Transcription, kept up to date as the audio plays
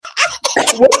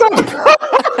What's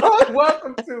up?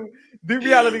 Welcome to the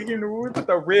reality in the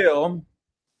real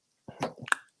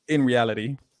in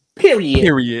reality.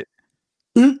 Period.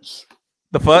 Oops.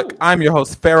 The fuck? I'm your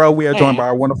host, Pharaoh. We are joined by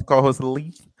our wonderful co-host,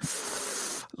 Lee.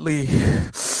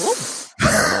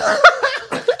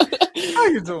 How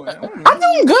you doing?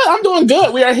 I'm doing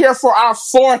good. We are here for our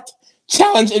fourth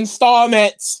challenge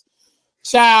installment.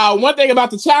 Child, one thing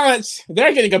about the challenge,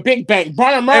 they're getting a big bank.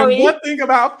 Barnum Murray. And one thing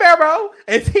about Pharaoh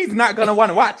is he's not going to want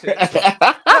to watch it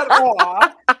at all.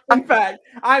 In fact,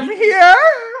 I'm here.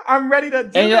 I'm ready to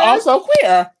do And you're also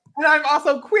queer. And I'm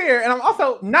also queer. And I'm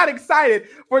also not excited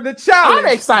for the challenge.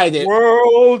 I'm excited.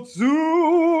 World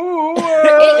Tour.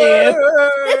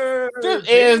 This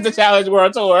is the Challenge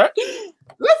World Tour.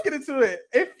 Let's get into it.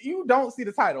 If you don't see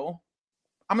the title,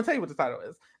 I'm going to tell you what the title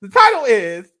is. The title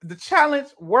is the Challenge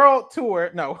World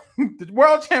Tour. No, the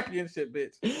World Championship,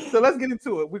 bitch. So let's get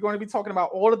into it. We're going to be talking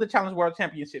about all of the Challenge World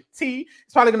Championship tea.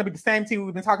 It's probably going to be the same tea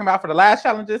we've been talking about for the last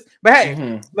challenges. But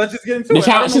hey, let's just get into it. The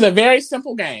challenge is a very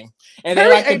simple game. And they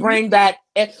like to bring back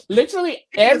literally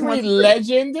every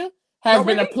legend has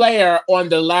been a player on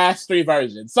the last three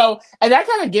versions. So, and that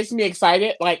kind of gets me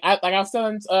excited. Like I was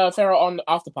telling Pharaoh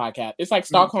off the podcast. It's like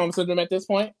Stockholm Syndrome at this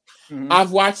point.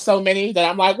 I've watched so many that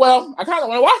I'm like, well, I kind of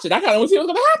want to watch it. I kind of want to see what's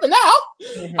going to happen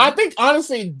now. I think,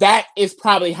 honestly, that is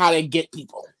probably how they get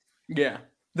people. Yeah.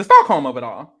 The Stockholm of it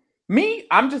all. Me,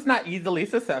 I'm just not easily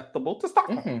susceptible to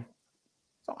Stockholm.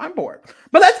 So I'm bored.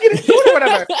 But let's get into it or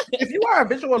whatever. If you are a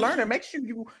visual learner, make sure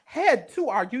you head to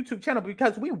our YouTube channel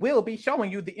because we will be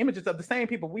showing you the images of the same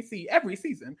people we see every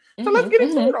season. So let's get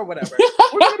into it or whatever.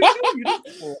 We're going to be showing you these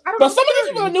people. But some of these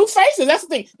people are new faces. That's the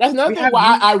thing. That's another thing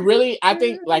why I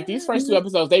think like these first two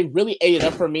episodes, they really ate it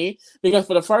up for me because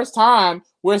for the first time,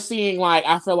 we're seeing like,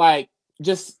 I feel like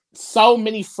just so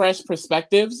many fresh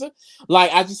perspectives.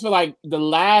 Like, I just feel like the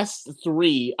last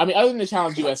three, I mean, other than the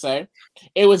Challenge USA,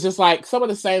 it was just like some of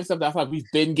the same stuff that I feel like we've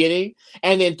been getting.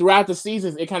 And then throughout the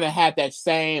seasons, it kind of had that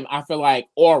same, I feel like,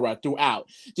 aura throughout.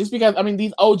 Just because, I mean,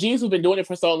 these OGs who've been doing it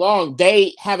for so long,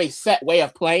 they have a set way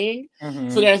of playing.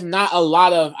 So there's not a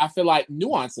lot of, I feel like,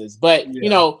 nuances. But, you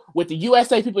know, with the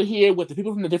USA people here, with the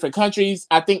people from the different countries,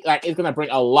 I think like it's going to bring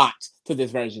a lot to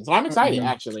this version. So I'm excited,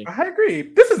 actually. I agree.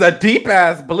 This is a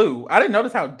deep-ass blue. I didn't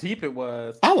notice how deep it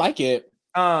was. I like it.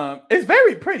 It's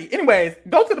very pretty. Anyways,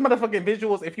 go to the motherfucking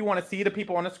visuals if you want to see the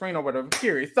people on the screen or whatever. I'm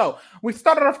curious. So we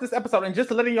started off this episode and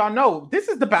just letting y'all know this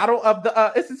is the battle of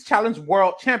the this is Challenge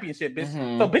World Championship, bitch.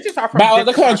 So bitches are from Battle of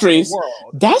the Countries.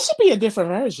 That should be a different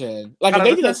version. Like if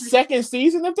they did a second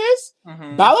season of this,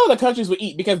 Battle of the Countries would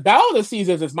eat because Battle of the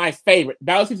Seasons is my favorite.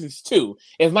 Battle of Seasons 2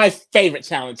 is my favorite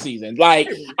challenge season. Like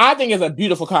I think it's a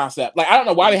beautiful concept. Like I don't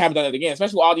know why they haven't done it again,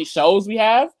 especially with all these shows we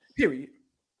have. Period.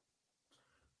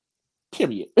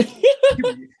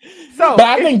 So, but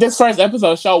I think this first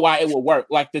episode showed why it would work.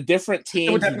 Like the different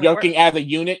teams working as a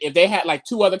unit. If they had like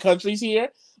two other countries here,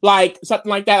 like something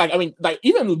like that. Like I mean, like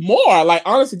even more. Like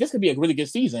honestly, this could be a really good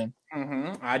season.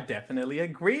 I definitely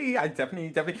agree. I definitely.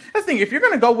 That's the thing. If you're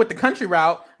gonna go with the country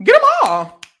route, get them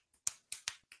all.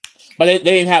 But they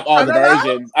didn't have all the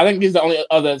versions. I think these are the only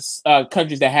other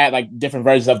countries that had like different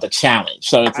versions of the challenge.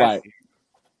 So it's like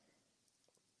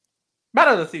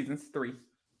Battle of the Seasons 3.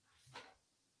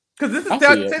 Because this is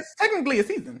it's technically a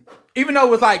season. Even though it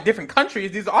was like different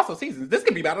countries, these are also seasons. This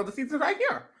could be Battle of the Seasons right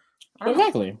here.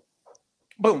 Exactly.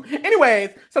 Boom. Anyways,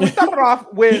 so we started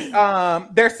off with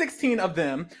there's 16 of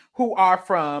them who are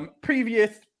from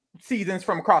previous seasons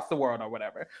from across the world or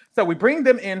whatever. So we bring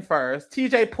them in first.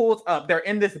 TJ pulls up. They're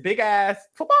in this big ass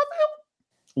football field.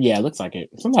 Yeah, it looks like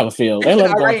it. Some type of field. They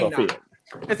let go to a field.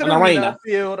 It's an arena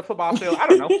field, a football field. I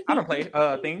don't know. I don't play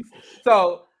things.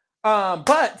 So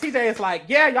but TJ is like,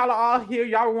 yeah, y'all are all here.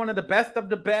 Y'all are one of the best of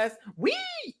the best. We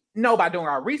know by doing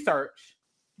our research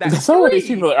that some of these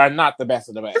people are not the best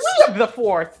of the best. 3 of the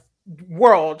 4th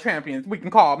world champions we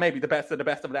can call maybe the best of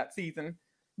that season.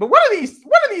 But one of these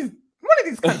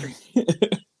countries.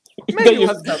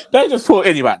 they just pull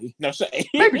anybody. No shade.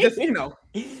 Maybe just,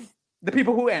 the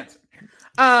people who answer.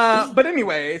 But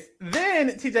anyways, then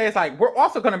TJ is like, we're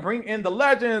also going to bring in the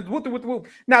legends. Whoop, whoop, whoop.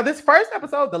 Now, this first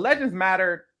episode, the legends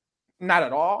mattered not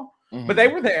at all, but they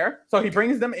were there. So he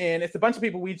brings them in. It's a bunch of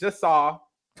people we just saw.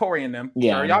 Tori and them.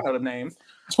 Yeah. Y'all know the names.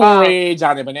 Tori,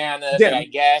 Johnny Bananas, I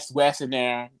guess, Wes in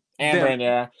there, Amber in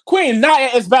there. Queen Naya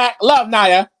is back. Love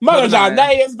Naya. Mother John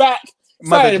Naya is back.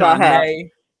 Mother John Naya.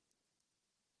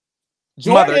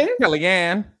 Mother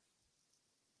Kellyanne.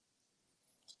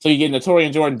 So you're getting the Tori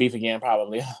and Jordan beef again,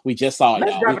 probably. We just saw it.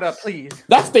 Let's wrap it up, please.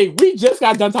 That's the thing. We just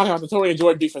got done talking about the Tori and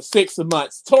Jordan beef for 6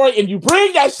 months. Tori, if you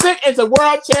bring that shit into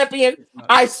world champion,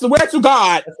 I swear to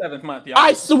God. The 7th month, y'all.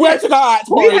 I swear to God,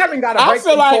 Tori. We haven't got a break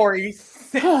from Tori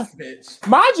since, bitch.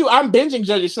 Mind you, I'm binging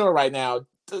Jersey Shore right now.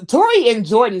 Tori and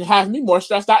Jordan have me more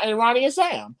stressed out than Ronnie and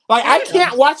Sam. Like, I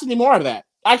can't watch any more of that.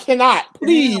 I cannot.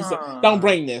 Please don't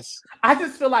bring this. I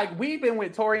just feel like we've been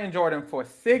with Tori and Jordan for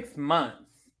 6 months.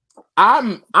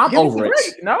 I'm over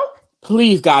it. No?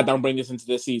 Please, God, don't bring this into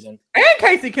this season. And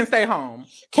Casey can stay home.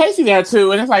 Casey there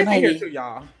too, and it's like, Casey here too,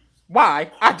 y'all.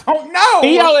 Why? I don't know.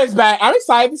 Theo is back. I'm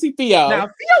excited to see Theo. Now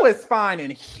Theo is fine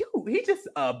and huge. He's just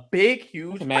a big,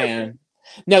 huge man. person.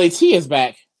 Nelly T is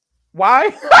back. Why?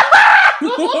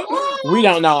 We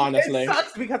don't know, honestly. It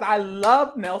sucks because I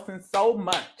love Nelson so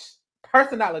much,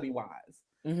 personality-wise.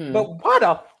 Mm-hmm. But what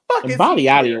a fuck is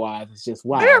body-wise, it's just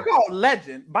wow. They're called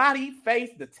legend. Body, face,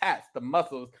 the tats, the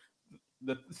muscles,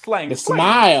 the slang, the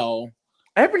smile,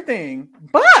 everything.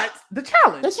 But the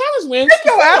challenge. The challenge wins. Take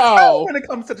your ass home when it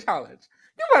comes to the challenge.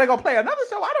 You better go play another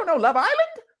show. I don't know, Love Island.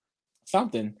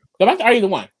 Something. Go back to Are You the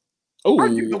One? Ooh. Are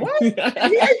You the One? He ain't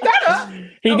that up.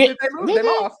 He did. They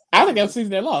lost. I think that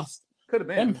season they lost. Could have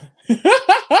been.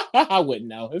 I wouldn't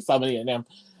know. There's so many of them.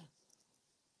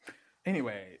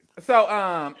 Anyway,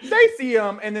 so they see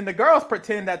them, and then the girls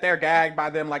pretend that they're gagged by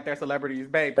them like they're celebrities.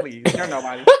 Babe, please, you're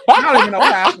nobody. I don't even know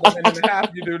half of them, and then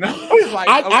half you do know. It's like,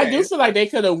 I do feel like they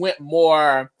could have went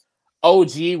more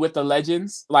OG with the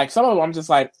legends. Like some of them, I'm just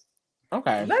like,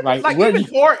 okay, like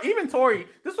even Tori.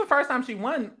 This was the first time she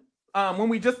won. When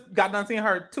we just got done seeing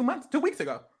her 2 weeks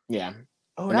ago. Yeah.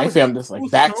 Oh, and they filmed this like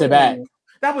back to back.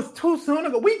 That was too soon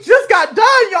ago. We just got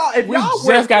done, y'all. If y'all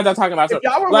just got done talking about it.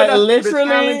 Like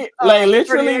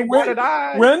literally,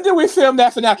 when did we film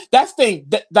that finale? That's the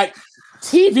thing. Like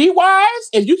TV wise,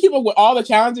 if you keep up with all the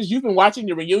challenges you've been watching,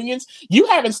 the reunions, you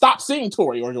haven't stopped seeing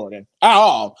Tori or Jordan at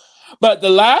all. But the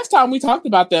last time we talked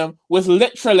about them was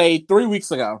literally 3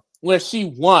 weeks ago, where she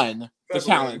won the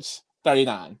challenge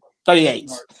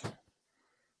 38.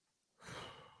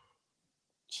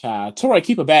 Child, Tori,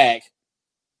 keep a bag.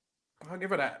 I'll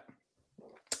give her that.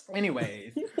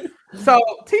 Anyways, so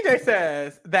TJ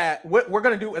says that what we're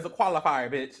gonna do is a qualifier,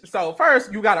 bitch. So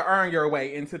first, you gotta earn your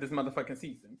way into this motherfucking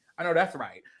season. I know that's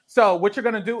right. So what you're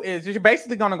gonna do is you're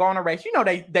basically gonna go on a race. You know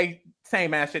they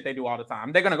same ass shit they do all the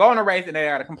time. They're gonna go on a race and they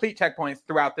gotta complete checkpoints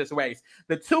throughout this race.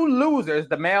 The two losers,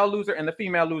 the male loser and the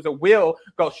female loser, will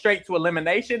go straight to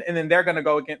elimination, and then they're gonna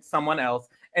go against someone else.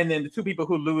 And then the two people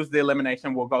who lose the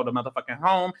elimination will go to motherfucking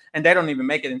home, and they don't even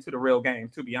make it into the real game,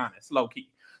 to be honest, low key.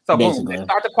 So boom, they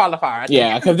start to qualify.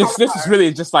 Yeah, because this is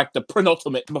really just like the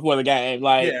penultimate before the game.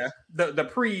 Like the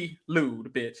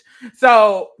prelude, bitch.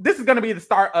 So this is gonna be the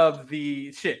start of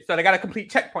the shit. So they gotta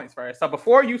complete checkpoints first. So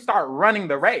before you start running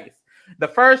the race, the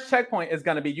first checkpoint is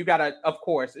gonna be you gotta, of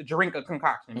course, drink a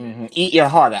concoction. Mm-hmm. Eat your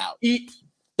heart out.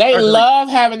 They love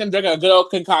having them drink a good old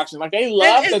concoction. Like they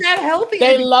love Is that healthy?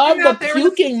 They love the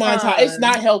puking montage. It's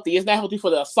not healthy. It's not healthy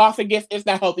for the esophagus. It's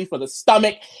not healthy for the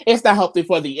stomach. It's not healthy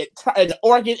for the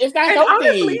organ. It's not healthy.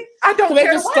 Honestly, I don't. They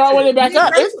just throwing it back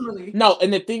up. No,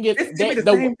 and the thing is,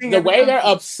 the way they're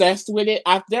obsessed with it,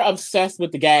 they're obsessed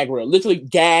with the gag reel. Literally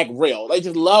gag reel. They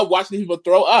just love watching people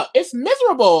throw up. It's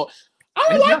miserable. I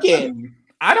don't like it.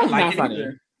 I don't like it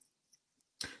either.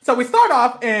 So we start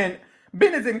off and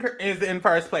Ben is in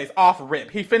first place off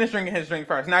rip. He finished drinking his drink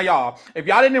first. Now, y'all, if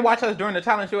y'all didn't watch us during the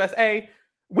Challenge USA,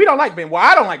 we don't like Ben. Well,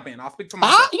 I don't like Ben. I'll speak for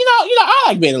myself. I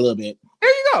like Ben a little bit. There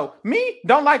you go. Me,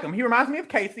 don't like him. He reminds me of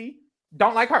Casey.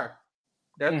 Don't like her.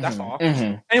 That's all.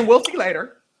 Mm-hmm. And we'll see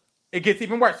later. It gets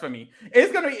even worse for me.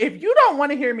 It's gonna be, if you don't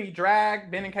want to hear me drag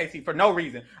Ben and Casey for no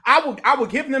reason, I will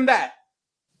give them that.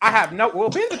 I have no. Well,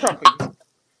 Ben's a Trumpy.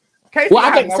 Casey,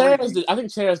 I think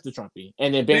Sarah's the Trumpy,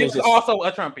 and then Ben is also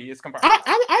a Trumpy. It's confirmed. I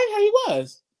didn't know he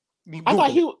was. I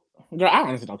thought he. Girl, I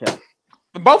honestly don't care.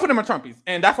 Both of them are Trumpies,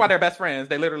 and that's why they're best friends.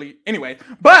 They literally, anyway.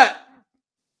 But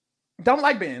don't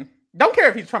like Ben. Don't care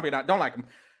if he's Trumpy or not. Don't like him.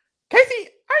 Casey, I ain't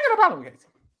got no problem with Casey,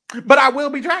 but I will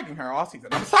be dragging her all season.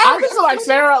 I'm sorry. I just feel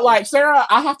like Sarah.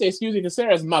 I have to excuse you because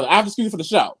Sarah's mother. I have to excuse you for the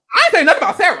show. I ain't saying nothing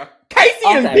about Sarah. Casey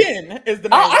and Ben is the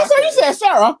name. I saw you said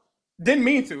Sarah. Didn't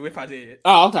mean to if I did.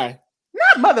 Oh, okay.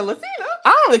 Not Mother Lucina. I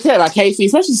don't really care about Casey,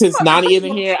 especially since Nani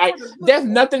isn't here. There's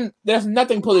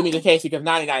nothing pulling me to Casey because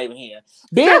Nani not even here.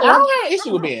 Ben, I don't have an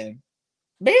issue with Ben.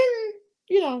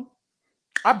 Ben,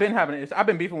 I've been having an issue. I've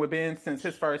been beefing with Ben since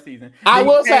his first season. I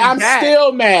will say I'm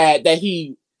still mad that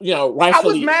he, rightfully. I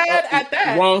was mad at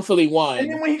that. Wrongfully won. And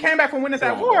then when he came back from winning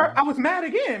that war, I was mad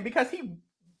again because he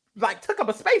took up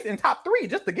a space in top 3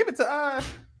 just to give it to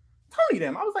Tony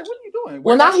them. I was like, what are you doing?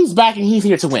 Well, now he's back and he's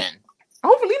here to win.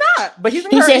 Hopefully not. But he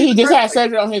said he just had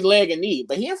surgery on his leg and knee,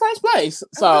 but he in first place.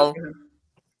 So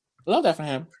love that for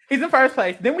him. He's in first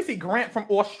place. Then we see Grant from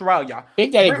Australia.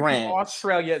 Big Daddy Grant from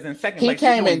Australia is in second place. He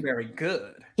came in very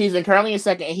good. He's currently in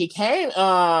second, and he came,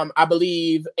 I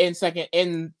believe, in second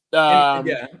in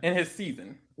his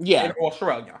season. Yeah, in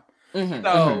Australia.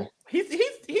 So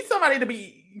he's somebody to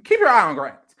keep your eye on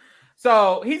Grant.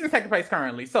 So he's in second place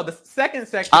currently. So the second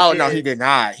section. Oh no, he did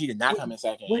not. He did not come in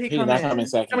second. He did not come in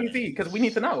second. How many feet? Because we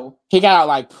need to know. He got out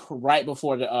like right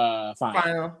before the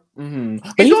final. But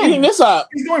he's doing this up.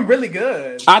 He's doing really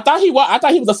good. I thought he was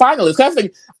a finalist. Because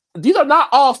these are not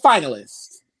all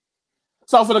finalists.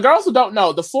 So for the girls who don't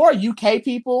know, the 4 UK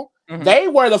people, they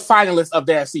were the finalists of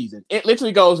their season. It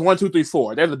literally goes 1, 2, 3,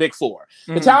 4. They're the big 4.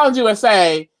 The Challenge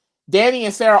USA. Danny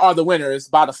and Sarah are the winners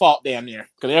by default, damn near,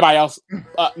 because everybody else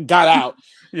got out.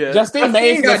 Yeah, Justine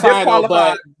made the final,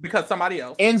 but because somebody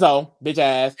else, Enzo, bitch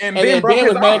ass, and then Ben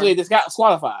was medically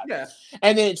disqualified. Yeah,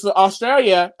 and then for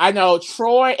Australia, I know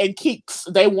Troy and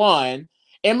Keeks they won.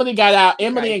 Emily got out.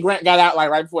 Emily and Grant got out like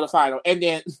right before the final, and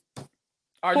then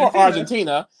for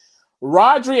Argentina,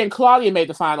 Rodri and Claudia made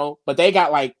the final, but they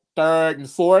got like 3rd and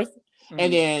 4th,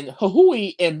 and then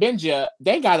Huhui and Benja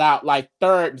they got out like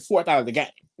 3rd and 4th out of the game.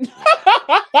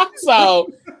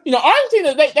 So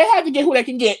Argentina they had to get who they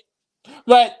can get,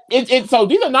 but so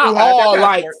these are not all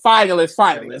like finalists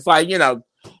like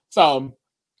so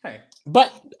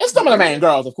but it's some of the main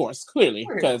girls, of course, clearly,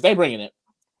 because they're bringing it.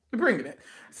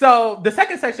 So the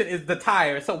second section is the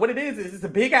tire. So what it is it's a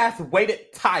big ass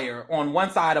weighted tire on one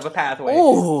side of a pathway.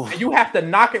 Ooh. And you have to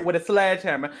knock it with a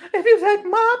sledgehammer. If you take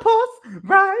my pulse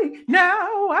right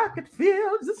now, I could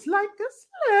feel just like a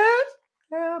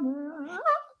sledgehammer.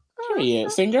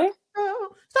 Period. Singer.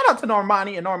 Shout out to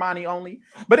Normani and Normani only.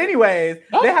 But anyways,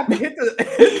 they have to hit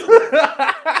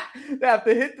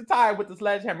the tire with the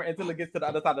sledgehammer until it gets to the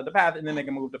other side of the path, and then they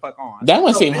can move the fuck on. That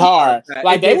one seemed hard.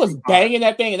 Like they was banging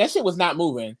that thing, and that shit was not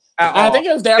moving. I think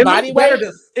it was their body weight.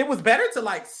 It was better to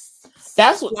like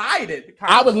slide it.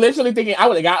 I was literally thinking I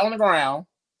would have got on the ground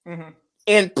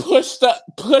and pushed the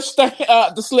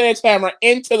sledgehammer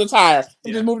into the tire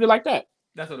and just moved it like that.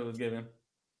 That's what it was giving.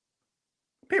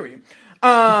 Period.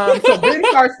 So Ben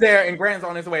starts there and Grant's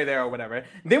on his way there or whatever.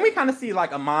 Then we kind of see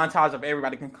like a montage of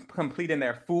everybody completing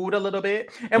their food a little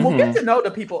bit. And we'll get to know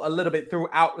the people a little bit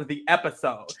throughout the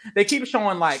episode. They keep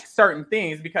showing like certain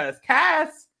things because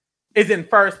Cass is in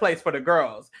first place for the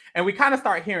girls. And we kind of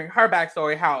start hearing her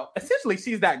backstory, how essentially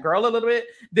she's that girl a little bit.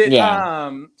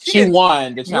 That, she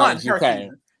won the Challenge UK.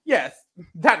 Yes,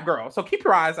 that girl. So keep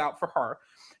your eyes out for her.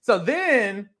 So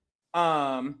then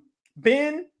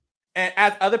Ben... And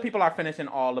as other people are finishing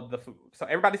all of the food. So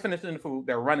everybody's finishing the food.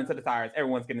 They're running to the tires.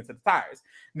 Everyone's getting to the tires.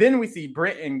 Then we see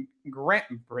Ben and Grant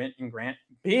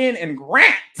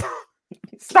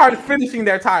started finishing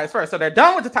their tires first. So they're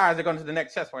done with the tires. They're going to the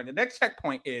next checkpoint. The next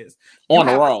checkpoint is on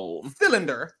a roll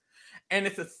cylinder. And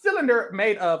it's a cylinder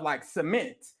made of like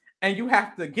cement. And you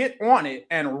have to get on it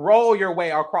and roll your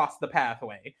way across the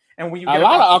pathway. And when you get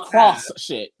across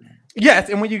shit. Yes.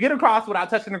 And when you get across without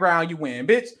touching the ground, you win.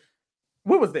 Bitch.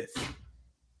 What was this?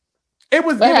 It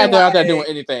was they had out there doing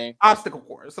anything. Obstacle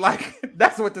course. Like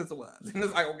that's what this was. And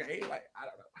it's like, okay, like I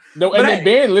don't know. No, and then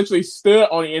Ben literally stood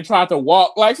on it and tried to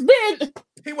walk. Like Ben,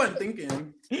 he wasn't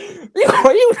thinking. He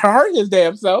would hurt his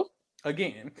damn self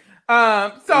again.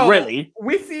 So really,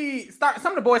 we see some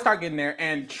of the boys start getting there,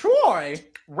 and Troy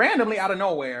randomly out of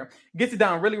nowhere gets it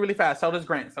done really, really fast. So does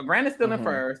Grant. So Grant is still in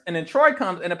first, and then Troy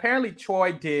comes, and apparently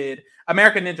Troy did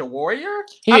American Ninja Warrior.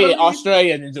 He did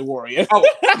Australia Ninja Warrior. Oh.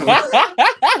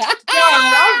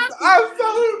 I'm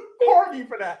so corny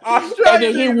for that. Australia. And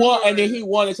then he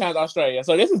won the Challenge Australia.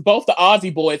 So this is both the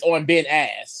Aussie boys on Ben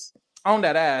ass. On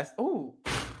that ass. Ooh.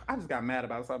 I just got mad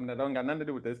about something that don't got nothing to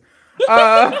do with this.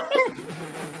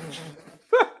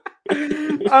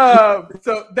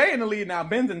 So they in the lead now.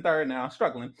 Ben's in third now,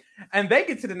 struggling. And they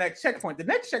get to the next checkpoint. The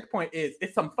next checkpoint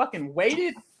it's some fucking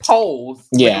weighted poles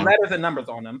with letters and numbers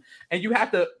on them. And you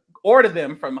have to order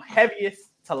them from heaviest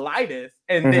to lightest.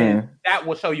 And then that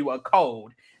will show you a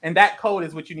code. And that code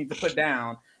is what you need to put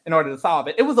down in order to solve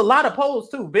it. It was a lot of poles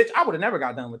too, bitch. I would have never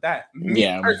got done with that. Me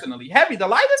personally. Heavy, the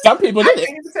lightest. Some people did it. I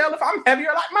can't even tell if I'm heavier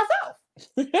like myself.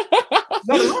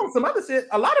 Let alone some other shit.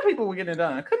 A lot of people were getting it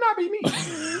done. Could not be me.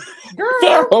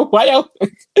 Girl. Why y'all?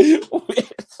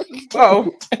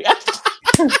 Oh.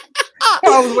 I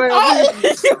was way over.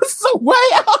 It was so way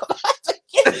out.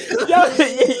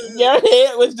 Your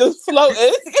head was just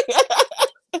floating.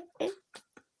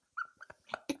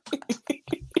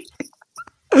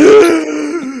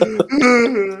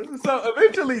 So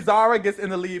eventually Zara gets in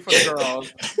the lead for the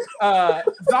girls.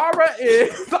 Zara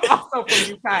is also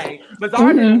from UK, but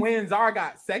Zara didn't win. Zara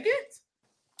got second.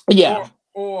 Yeah.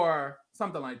 Or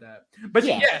something like that. But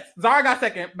yes, Zara got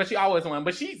second, but she always won.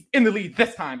 But she's in the lead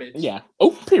this time, bitch. Yeah.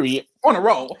 Oh, period. On a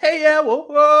roll. Hey, yeah, whoa,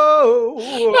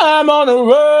 whoa. I'm on a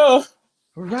roll.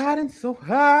 Riding so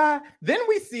high. Then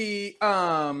we see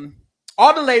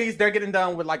all the ladies, they're getting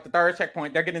done with like the third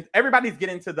checkpoint. Everybody's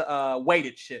getting to the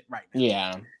weighted shit right now.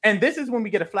 Yeah. And this is when we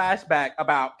get a flashback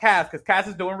about Cass, because Cass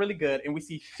is doing really good, and we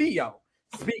see Theo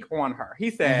speak on her.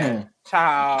 He said,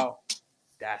 "Child,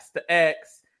 that's the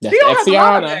ex." That's Theo has a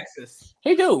lot of exes.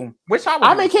 He do.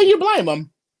 Can you blame him?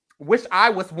 Wish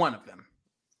I was one of them.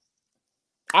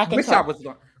 I was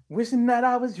one. Wishing that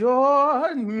I was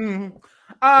yours.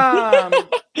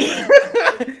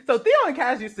 So Theo and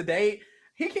Cass used to date.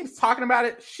 He keeps talking about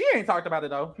it. She ain't talked about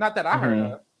it though. Not that I heard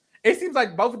of. It seems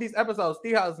like both of these episodes,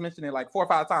 Theo has mentioned it like 4 or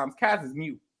 5 times. Cass is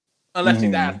mute. Unless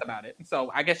she's asked about it. So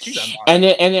I guess she doesn't. And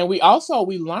then we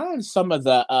learned some of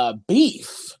the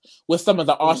beef with some of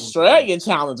the Australian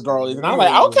challenge girlies. And I'm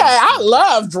like, okay, I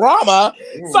love drama.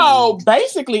 So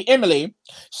basically, Emily,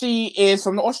 she is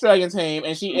from the Australian team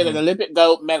and she is an Olympic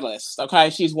gold medalist. Okay.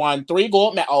 She's won 3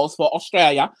 gold medals for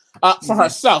Australia, for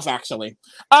herself, actually.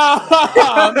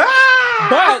 But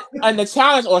in the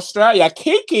challenge Australia,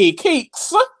 Kiki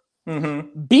Keeks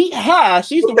beat her.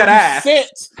 She's the one who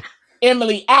sent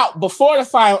Emily out before the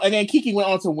final, and then Kiki went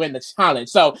on to win the challenge.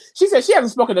 So she said she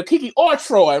hasn't spoken to Kiki or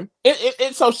Troy.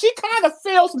 So she kind of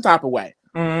feels some type of way.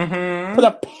 Put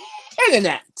a pin in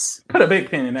that. Put a big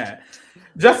pin in that.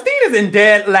 Justine is in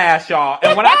dead last, y'all.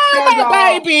 And when I tell y'all,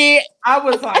 baby, I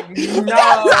was like, no.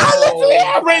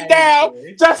 I written down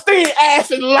Justine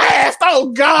ass in last.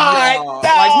 Oh, God. No.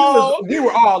 Like we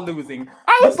were all losing.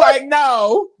 I was like,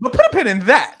 no. But put a pin in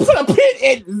that. Put a pin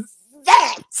in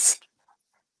that.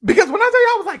 Because when I tell you,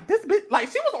 I was like, this bitch, like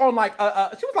she was on like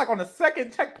she was like on the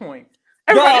second checkpoint.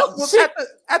 Everybody else was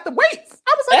at the weights.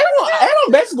 I was like,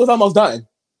 everyone basically was almost done.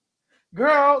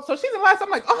 Girl, so she's in last.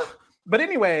 I'm like, oh. But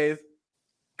anyways,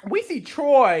 we see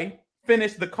Troy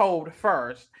finish the code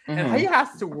first, and he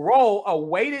has to roll a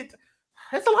weighted.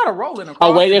 It's a lot of rolling across.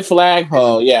 A weighted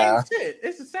flagpole, yeah.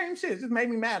 It's the same shit. It just made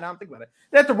me mad. I don't think about it.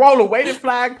 They have to roll a weighted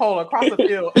flagpole across the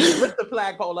field and lift the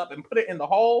flagpole up and put it in the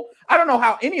hole. I don't know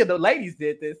how any of the ladies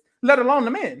did this, let alone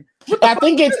the men. I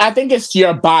think it's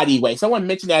your body weight. Someone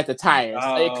mentioned that at the tires.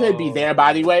 It could be their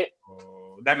body weight.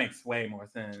 That makes way more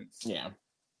sense. Yeah.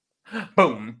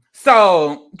 Boom.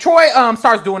 So Troy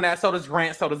starts doing that. So does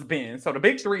Grant. So does Ben. So the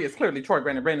big 3 is clearly Troy,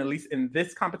 Grant, and Ben, at least in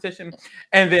this competition.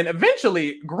 And then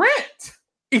eventually Grant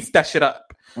eats that shit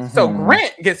up. So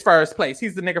Grant gets first place.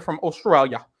 He's the nigga from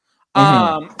Australia.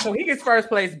 So he gets first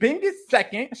place. Ben gets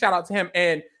second. Shout out to him.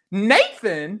 And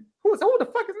Nathan, who the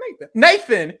fuck is Nathan?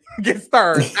 Nathan gets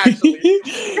third, actually.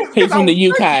 He's from the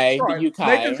UK.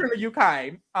 Nathan's from the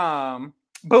UK.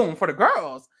 Boom, for the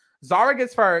girls. Zara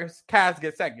gets first, Cass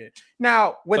gets second.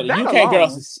 Now, with that UK alone,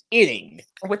 girls is eating.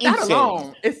 With that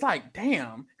alone, it's like,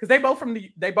 damn, because they both from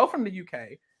the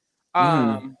UK.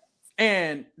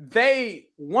 And they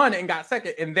won and got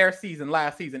second in their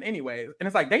last season anyways. And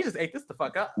it's like, they just ate this the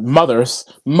fuck up. Mothers.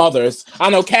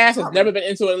 I know Cass has never been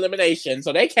into an elimination,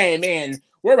 so they came in,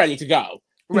 we're ready to go.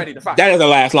 Ready to fight. That doesn't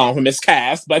last long for Miss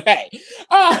Cass, but hey,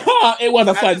 it was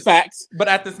a fun fact. But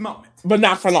at this moment. But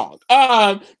not for long.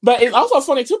 But it's also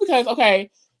funny too, because,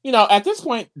 okay, at this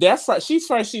point, she's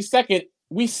first, she's second.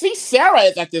 We see Sarah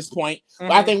is at this point.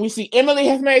 But I think we see Emily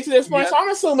has made it to this point. So I'm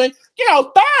assuming,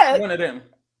 third. One of them.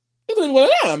 One of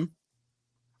them.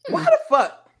 Why the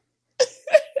fuck?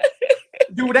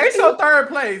 Dude, they show third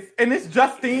place, and it's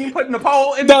Justine putting the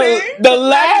pole in the thing. The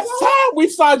last time we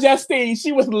saw Justine,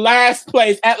 she was last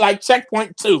place at like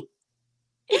checkpoint 2.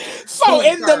 So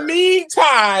in the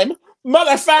meantime,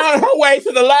 Mother found her way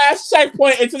to the last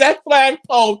checkpoint into that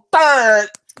flagpole third.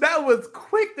 That was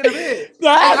quick to the bit.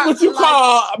 That's what you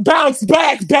call bounce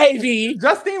back, baby.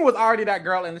 Justine was already that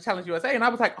girl in the Challenge USA, and I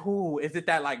was like, "Ooh, is it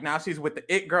that like now she's with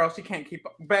the it girl? She can't keep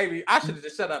up, baby. I should have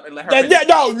just shut up and let her."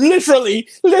 No, literally.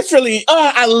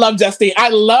 I love Justine. I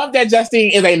love that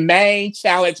Justine is a main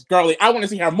challenge girly. I want to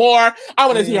see her more. I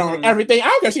want to see her on everything. I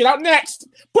don't care if she's out next.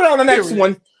 Put her on the next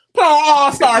one. Put her on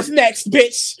All Stars next,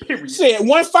 bitch. Shit,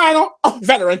 one final.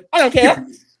 Veteran. I don't care.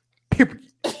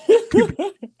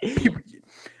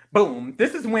 Boom.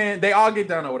 This is when they all get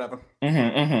done or whatever.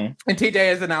 And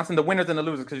TJ is announcing the winners and the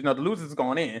losers because the losers is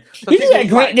going in. So did you say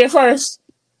Grant get first?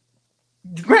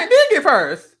 Grant did get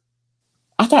first.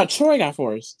 I thought Troy got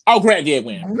first. Oh, Grant did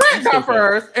win. Grant got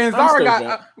first, and Zara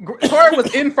got. Troy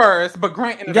was in first, but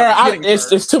Grant ended up getting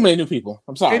first. It's too many new people.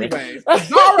 I'm sorry. Anyways,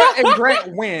 Zara and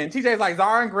Grant win. TJ's like,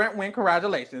 Zara and Grant win.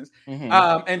 Congratulations.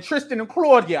 And Tristan and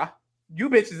Claudia, you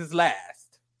bitches is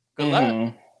last. Good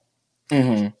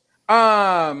luck.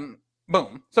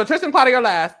 Boom. So Tristan and Claudia are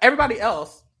last. Everybody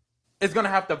else is gonna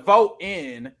have to vote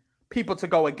in people to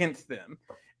go against them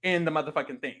in the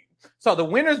motherfucking thing. So the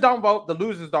winners don't vote, the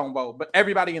losers don't vote, but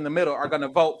everybody in the middle are going to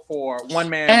vote for one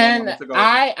man. And to go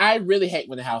I really hate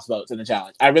when the house votes in the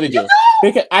challenge. I really do.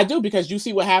 Because you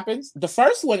see what happens. The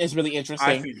first one is really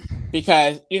interesting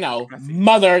because,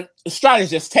 mother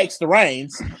strategist takes the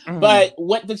reins. Mm-hmm. But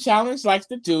what the challenge likes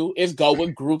to do is go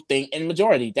with groupthink and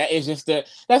majority. That is just that's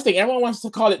the thing. Everyone wants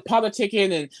to call it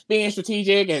politicking and being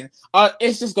strategic, and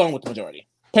it's just going with the majority.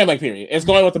 Point blank period. It's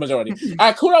going with the majority.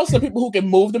 Kudos to people who can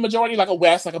move the majority, like a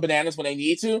West, like a Bananas when they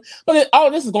need to. But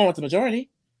this is going with the majority.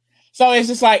 So it's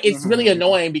just like, it's really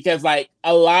annoying because like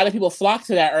a lot of people flock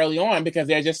to that early on because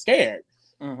they're just scared.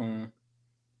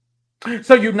 Mm-hmm.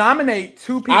 So you nominate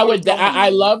two people. I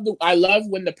love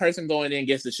when the person going in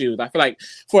gets to choose. I feel like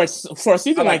for a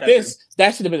season like this,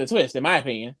 that should have been a twist, in my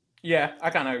opinion. Yeah, I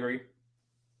kind of agree.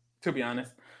 To be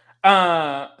honest.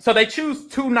 So they choose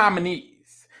two nominees.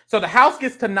 So the house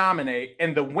gets to nominate,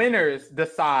 and the winners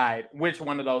decide which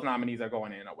one of those nominees are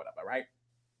going in or whatever, right?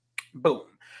 Boom.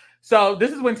 So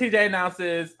this is when TJ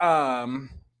announces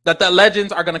that the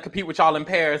legends are going to compete with y'all in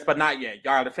pairs, but not yet.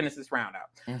 Y'all got to finish this round out.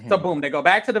 Mm-hmm. So boom, they go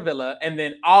back to the villa, and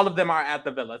then all of them are at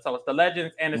the villa. So it's the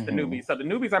legends and it's the newbies. So the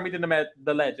newbies are meeting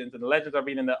the legends, and the legends are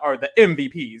meeting the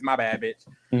MVPs. My bad, bitch.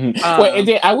 Mm-hmm. And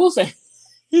then I will say,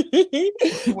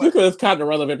 because it's kind of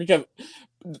relevant because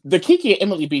the Kiki and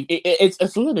Emily beef, it's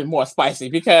a little bit more spicy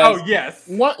because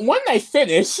when they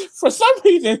finish, for some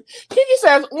reason, Kiki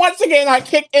says, once again, I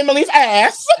kicked Emily's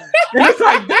ass. And it's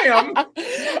like, damn.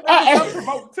 That's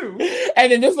provoked too.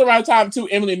 And then this is around time too,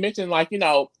 Emily mentioned like,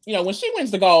 when she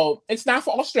wins the gold, it's not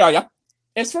for Australia,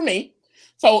 it's for me.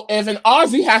 So if an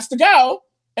Aussie has to go,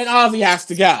 an Aussie has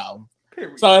to go.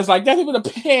 Period. So it's like, definitely put a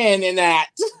pin in that.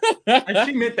 And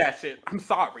she meant that shit. I'm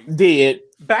sorry. Did.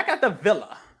 Back at the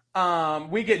villa.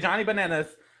 We get Johnny Bananas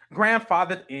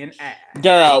grandfathered in ass.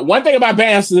 Girl, one thing about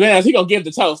Bananas, he gonna give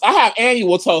the toast. I have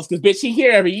annual toast because bitch, he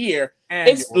here every year.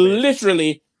 It's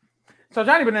literally. So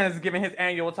Johnny Bananas is giving his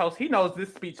annual toast. He knows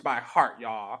this speech by heart,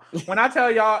 y'all. When I tell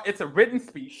y'all, it's a written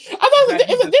speech. I thought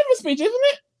it's a different speech, isn't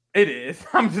it? It is.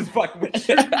 I'm just fucking with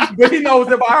you. But he knows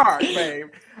it by heart, babe.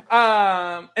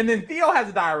 And then Theo has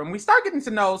a diary room. We start getting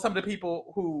to know some of the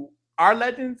people who are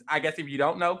legends, I guess, if you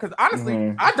don't know, because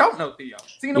honestly, I don't know Theo.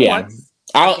 Seen him once.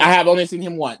 I have only seen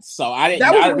him once, so I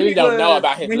really don't know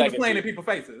about his legacy. When he was playing in people's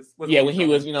faces. When he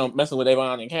was, messing with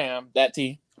Avon and Cam, that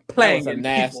tea. Playing that was a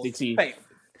nasty tea. Faces.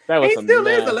 He still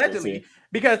is, allegedly.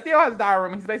 Because Theo has a diary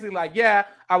room. He's basically like, yeah,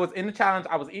 I was in the challenge.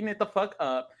 I was eating it the fuck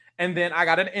up. And then I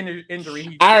got an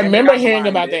injury. I remember hearing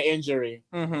about that injury.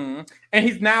 Mm-hmm. And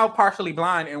he's now partially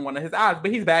blind in one of his eyes,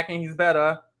 but he's back and he's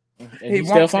better. And he's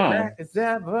still fine.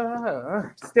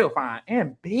 Still fine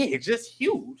and big, just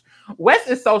huge. Wes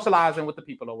is socializing with the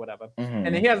people or whatever. Mm-hmm.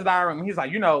 And then he has a diary room. He's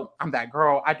like, I'm that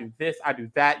girl. I do this. I do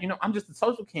that. I'm just a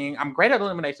social king. I'm great at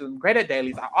eliminations. I'm great at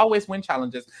dailies. I always win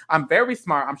challenges. I'm very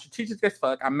smart. I'm strategic as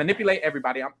fuck. I manipulate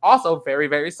everybody. I'm also very,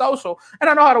 very social. And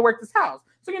I know how to work this house.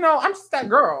 So, I'm just that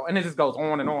girl. And it just goes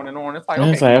on and on and on. It's like,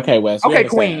 okay, Wes. Okay,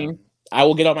 queen. I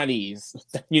will get on my knees.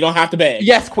 You don't have to beg.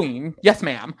 Yes, queen. Yes,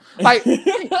 ma'am. Like,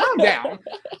 calm down.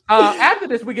 After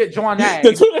this, we get Johnny.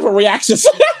 The two different reactions.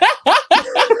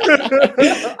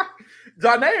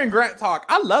 Johnny and Grant talk.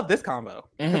 I love this combo.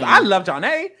 Because I love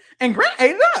Johnny. And Grant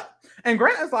ate it up. And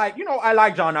Grant is like, I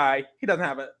like Johnny. He doesn't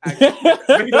have an accent.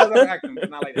 But he does have an accent.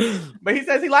 It's not like that. But he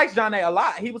says he likes Johnny a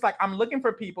lot. He was like, I'm looking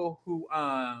for people who,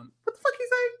 what the fuck he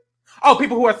say? Oh,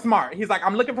 people who are smart. He's like,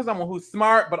 I'm looking for someone who's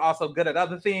smart, but also good at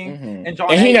other things. Mm-hmm.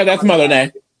 And he knew that's Mother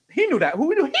name. He knew that. He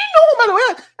knew who Mother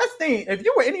was. That's the thing. If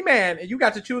you were any man and you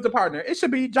got to choose a partner, it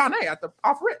should be Johnny at the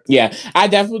off rip. Yeah, I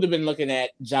definitely would have been looking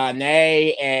at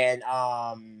Johnny and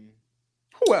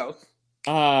who else?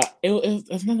 It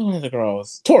was another one of the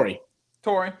girls. Tori.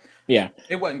 Yeah.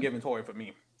 It wasn't given Tori for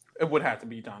me. It would have to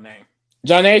be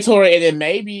Johnny, Tori, and then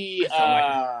maybe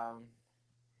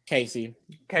Casey.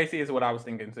 Casey is what I was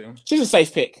thinking too. She's a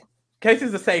safe pick.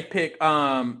 Casey's a safe pick.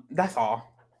 That's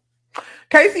all.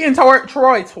 Casey and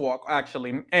Troy talk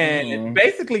actually, and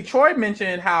basically Troy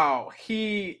mentioned how did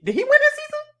he win his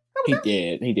season?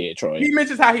 He did. Troy. He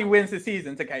mentions how he wins his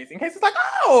season to Casey. And Casey's like,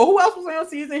 oh, who else was on your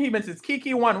season? He mentions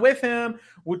Kiki won with him.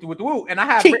 Woo. And I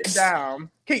have written down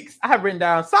Keeks. I have written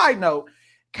down. Side note,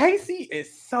 Casey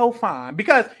is so fine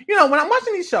because when I'm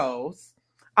watching these shows,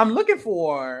 I'm looking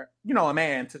for a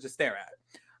man to just stare at.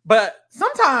 But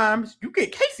sometimes you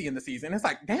get Casey in the season. It's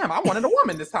like, damn, I wanted a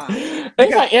woman this time.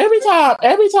 It's like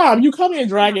every time you come in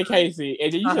dragging Casey,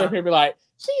 and then you sit here and be like,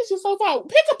 she's just so fine.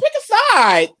 Pick a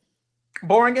side.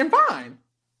 Boring and fine.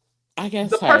 I guess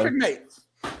the perfect mate.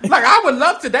 Like, I would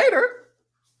love to date her.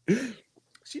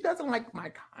 She doesn't like my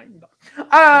kind.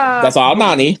 That's all,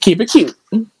 Nani. Keep it cute.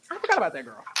 I forgot about that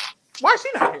girl. Why is she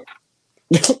not here?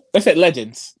 They said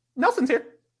legends. Nelson's here.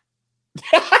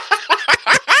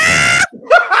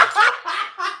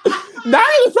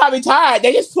 Nani probably tired.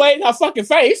 They just played her fucking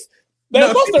face. They're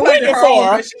supposed to win it for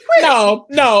her.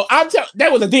 No, I'm telling.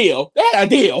 That was a deal. They had a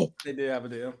deal. They did have a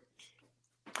deal.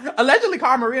 Allegedly,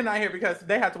 Cara Maria not here because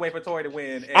they have to wait for Tori to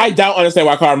win. I don't understand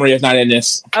why Cara Maria is not in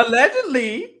this.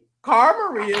 Allegedly,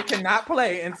 Cara Maria cannot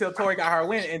play until Tori got her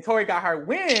win, and Tori got her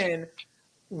win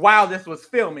while this was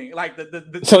filming. Like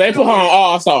so they put her on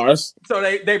All Stars. So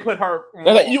they put her.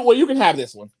 They're like, you can have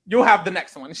this one. You'll have the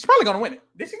next one. She's probably gonna win it.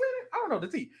 Did she win it? I don't know the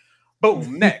tea.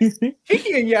 Boom. Next,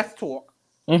 Kiki and Yes talk.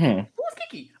 Mm-hmm. Who's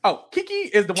Kiki? Oh, Kiki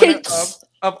is the winner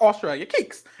of Australia.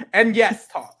 Keeks and Yes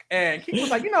talk. And Kiki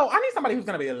was like, I need somebody who's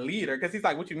gonna be a leader, because he's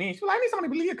like, what you need? She's like, I need somebody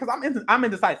to be a leader because I'm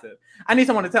indecisive. I need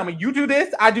someone to tell me, you do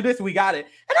this, I do this, we got it.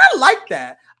 And I like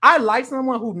that. I like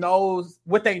someone who knows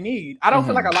what they need. I don't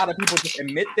feel like a lot of people just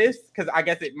admit this because I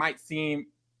guess it might seem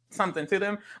something to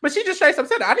them. But she just straight up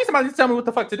said, I need somebody to tell me what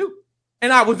the fuck to do,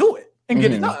 and I will do it and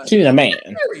get it done. She's a man.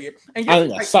 Period. And I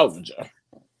think a soldier.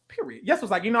 Period. Yes was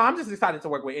like, I'm just excited to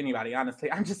work with anybody, honestly.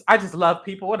 I just love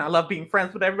people, and I love being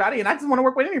friends with everybody, and I just want to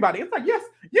work with anybody. It's like, yes,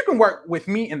 you can work with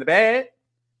me in the bed.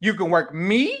 You can work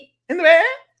me in the bed.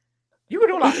 You can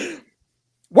do a lot.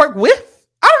 Work with?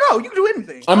 I don't know. You can do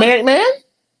anything. A married man?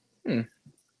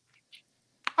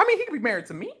 I mean, he could be married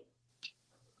to me.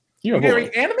 You're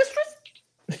married and a mistress?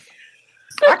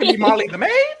 I could be Molly the maid.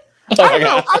 I don't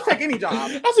know. I'll take any job.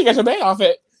 I think you got your maid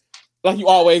outfit. Like you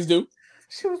always do.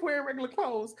 She was wearing regular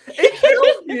clothes. It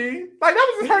kills me. Like,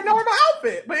 that was just her normal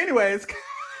outfit. But anyways,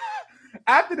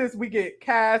 after this, we get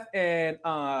Cass and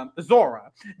Zora.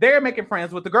 They're making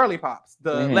friends with the girly pops,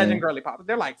 the legend girly pops.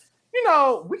 They're like, we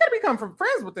got to become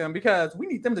friends with them because we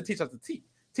need them to teach us the tea.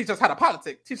 Teach us how to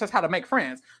politic, teach us how to make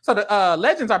friends. So the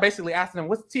legends are basically asking them,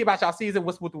 what's the tea about y'all season?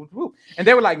 What's woo? And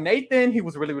they were like, Nathan, he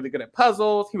was really, really good at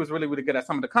puzzles. He was really, really good at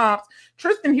some of the comps.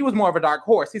 Tristan, he was more of a dark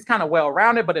horse. He's kind of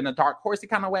well-rounded, but in a dark horsey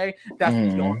kind of way. That's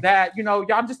that,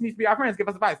 y'all just need to be our friends. Give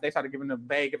us advice. They started giving them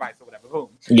vague advice or whatever.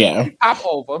 Boom. Yeah. We pop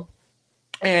over.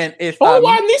 And it's... why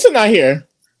Anissa not here?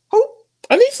 Who?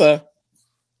 Anissa.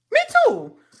 Me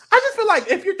too. I just feel like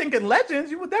if you're thinking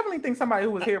legends, you would definitely think somebody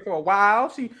who was here for a while.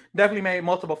 She definitely made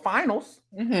multiple finals.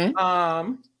 And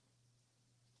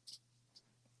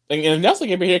Nelson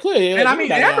can be here clearly. And I mean,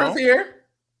 Amber's here.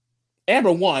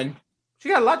 Amber won. She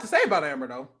got a lot to say about Amber,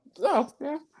 though. Oh,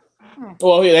 yeah.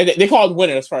 Well, yeah, they called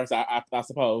winners first, I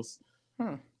suppose.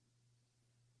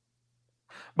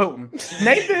 Boom.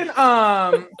 Nathan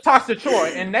talks to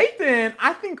Troy, and Nathan,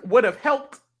 I think, would have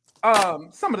helped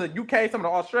some of the UK, some of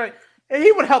the Australia. He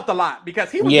would have helped a lot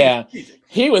because he was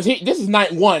strategic. This is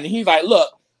night one. He's like, look,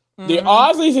 the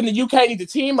Aussies and the UK need to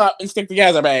team up and stick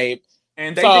together, babe.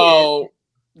 And they did.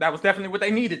 That was definitely what they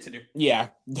needed to do. Yeah.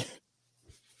 Good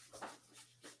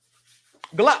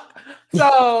luck.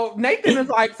 So Nathan is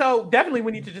like, so definitely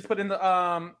we need to just put in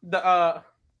the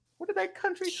what are they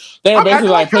country? They're basically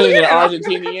like putting in the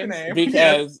Argentinians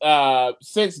because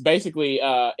since basically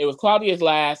it was Claudia's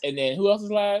last, and then who else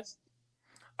is last?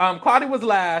 Claudia was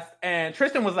last and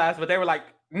Tristan was last, but they were like,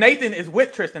 Nathan is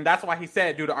with Tristan. That's why he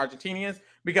said do the Argentinians,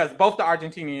 because both the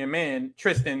Argentinian men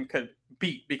Tristan could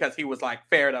beat because he was like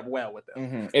fared up well with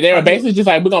them. And they were basically just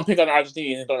like, we're gonna pick on the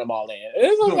Argentinians and throw them all in.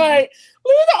 It was like,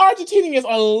 leave the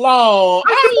Argentinians alone.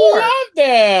 I love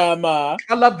them.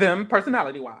 I love them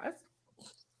personality wise.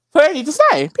 So they need to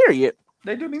stay, period.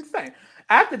 They do need to stay.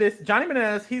 After this, Johnny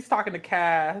Menez, he's talking to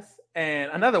Cass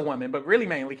and another woman, but really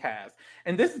mainly Cass.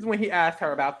 And this is when he asked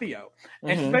her about Theo.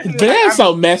 And that's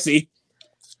so messy.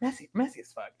 Messy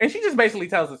as fuck. And she just basically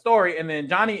tells the story. And then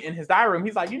Johnny in his diary room,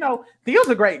 he's like, Theo's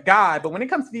a great guy, but when it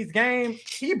comes to these games,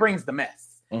 he brings the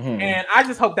mess. And I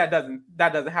just hope that doesn't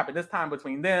happen this time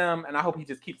between them. And I hope he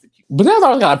just keeps it cute. But that's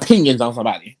always got opinions on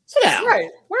somebody. Sit down. Right.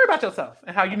 Worry about yourself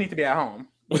and how you need to be at home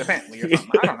with a family or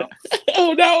something. I don't know.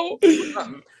 Oh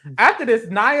no. After this,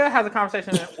 Naya has a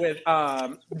conversation with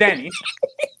Danny.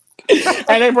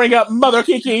 And they bring up Mother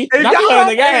Kiki. If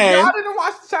y'all didn't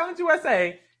watch Challenge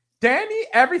USA, Danny,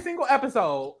 every single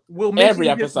episode, will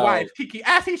mention his wife, Kiki,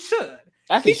 as he should.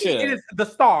 Kiki is the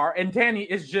star, and Danny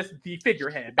is just the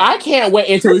figurehead. I can't wait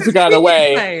until we figure out a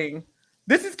way.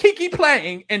 This is Kiki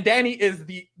playing, and Danny is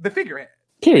the figurehead.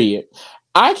 Period.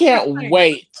 I can't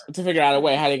wait to figure out a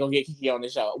way how they're going to get Kiki on the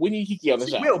show. We need Kiki on the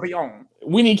show. She will be on.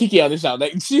 We need Kiki on the show.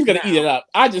 She's going to eat it up.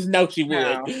 I just know she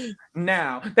would.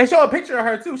 Now. They show a picture of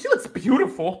her, too. She looks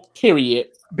beautiful. Period.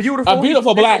 Beautiful. A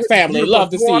beautiful black family. Love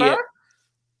to see it.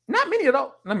 Not many of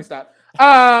those. Let me stop.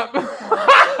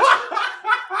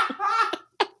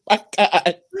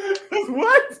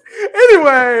 What?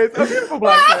 Anyways, a beautiful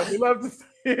black family. Love to see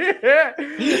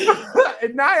it.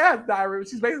 And Naya's diary,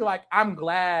 she's basically like, I'm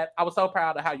glad. I was so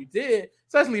proud of how you did,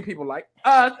 especially people like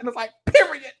us. And it's like,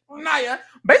 period, Naya.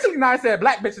 Basically, Naya said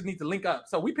black bitches need to link up.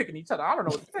 So we picking each other. I don't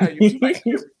know what to tell you. Like,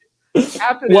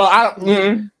 after this, well,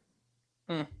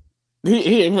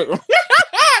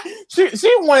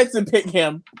 she wanted to pick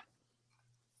him.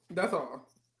 That's all.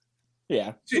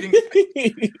 Yeah.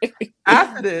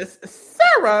 After this,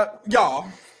 Sarah, y'all,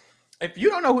 if you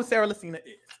don't know who Sarah Lacina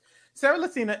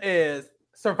is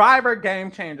Survivor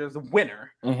Game Changers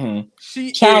winner. Mm-hmm.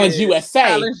 She Challenge is USA.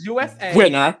 Challenge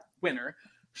USA winner.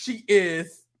 She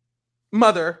is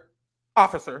Mother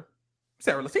Officer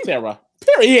Sarah Lacina. Sarah.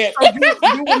 Period. So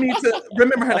you will need to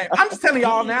remember her name. I'm just telling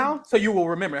y'all now, so you will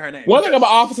remember her name. One thing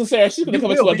about Officer Sarah, she's going to come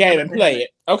into a game and play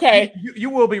it. Okay? You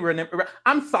will be remembered.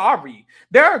 I'm sorry.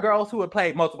 There are girls who have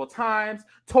played multiple times.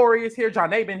 Tori is here.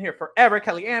 John A. been here forever.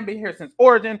 Kelly Ann been here since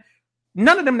Origin.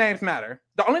 None of them names matter.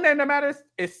 The only name that matters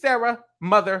is Sarah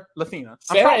Mother Lacina.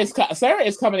 Sarah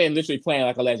is coming in literally playing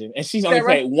like a legend, and she's only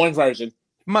played one version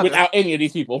without any of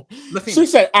these people. Lacina. She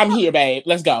said, I'm here, babe.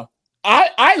 Let's go.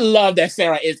 I love that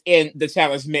Sarah is in the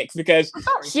challenge mix because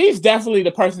she's definitely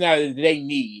the personality that they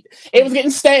need. It was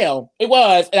getting stale. It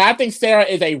was. And I think Sarah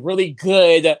is a really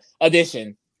good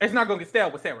addition. It's not going to get stale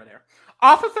with Sarah there.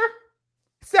 Officer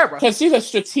Sarah. Because she's a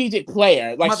strategic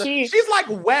player. Like she's like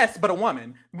Wes, but a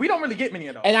woman. We don't really get many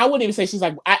of those. And I wouldn't even say she's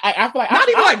like, I feel like. Not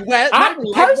even like Wes.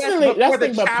 Personally, that's the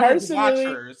thing, but personally.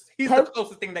 Watchers, he's the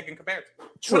closest thing they can compare to.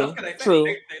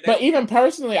 True. But even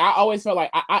personally, I always felt like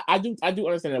I do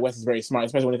understand that Wes is very smart,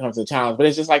 especially when it comes to the challenge. But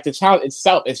it's just like the challenge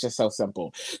itself is just so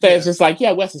simple. That it's just like,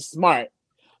 yeah, Wes is smart.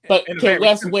 But can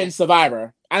Wes win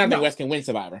Survivor? I don't think Wes can win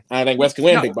Survivor. I don't think Wes can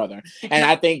win Big Brother. And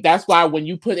I think that's why when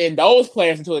you put in those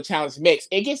players into the challenge mix,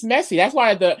 it gets messy. That's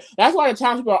why the challenge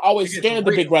people are always scared of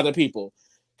the Big Brother people.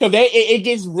 Because it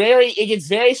gets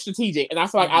very strategic. And I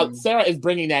feel like Sarah is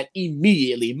bringing that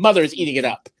immediately. Mother is eating it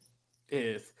up.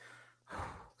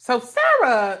 So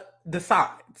Sarah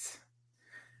decides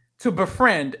to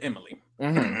befriend Emily.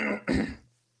 Mm-hmm.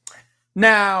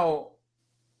 Now,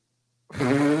 Sarah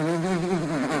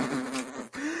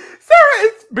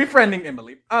is befriending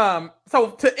Emily.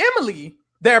 So to Emily,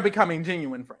 they're becoming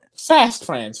genuine friends. Fast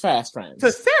friends.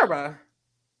 To Sarah,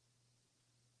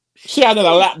 she had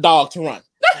another lap dog to run.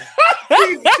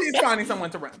 she's finding someone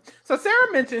to run. So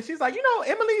Sarah mentioned, she's like,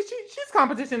 Emily, she's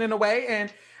competition in a way,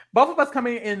 and both of us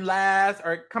coming in last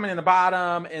or coming in the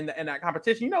bottom in that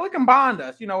competition, it can bond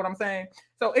us. You know what I'm saying?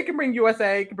 So it can bring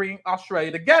USA, it can bring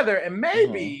Australia together, and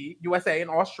maybe USA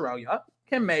and Australia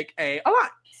can make a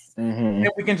alliance. Mm-hmm. And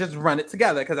we can just run it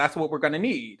together because that's what we're going to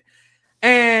need.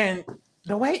 And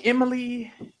the way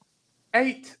Emily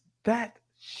ate that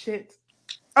shit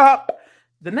up,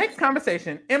 the next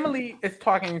conversation, Emily is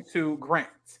talking to Grant.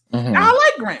 Mm-hmm. Now, I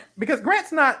like Grant because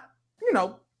Grant's not,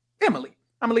 Emily.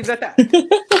 I'm gonna leave it at that.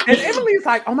 And Emily's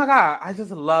like, oh my God, I just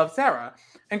love Sarah.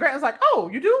 And Grant's like, oh,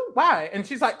 you do? Why? And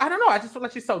she's like, I don't know. I just feel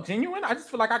like she's so genuine. I just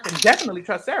feel like I can definitely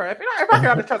trust Sarah. If I can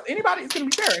ever trust anybody, it's gonna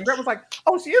be Sarah. And Grant was like,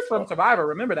 oh, she is from Survivor.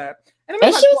 Remember that. And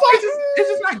Emily's like, it's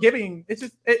just not giving. It's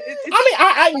just.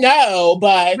 I know,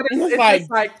 but it's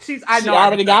like she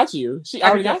already got you. She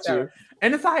already got you.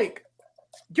 And it's like,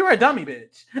 you're a dummy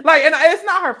bitch. Like, and it's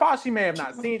not her fault. She may have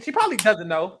not seen. She probably doesn't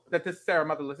know that this is Sarah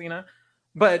Mother Lacina,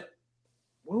 but.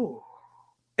 Ooh,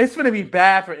 it's gonna be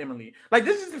bad for Emily. Like,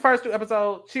 this is the first 2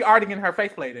 episodes. She already getting her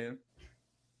face played in.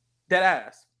 Dead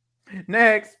ass.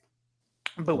 Next.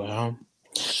 Boom. Well,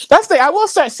 that's the. I will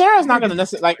say, Sarah's not gonna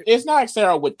necessarily it's not like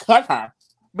Sarah would cut her,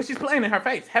 but she's playing in her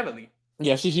face heavily.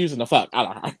 Yeah, she's using the fuck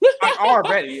out of her.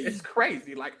 Already, it's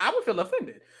crazy. Like, I would feel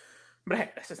offended, but hey,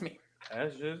 that's just me.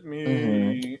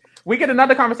 Mm-hmm. We get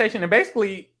another conversation, and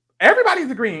basically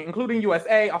everybody's agreeing, including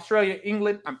USA, Australia,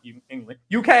 England,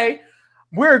 UK.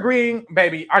 We're agreeing,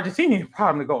 baby. Argentina is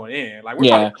probably going in. Like,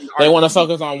 they want to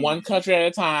focus on one country at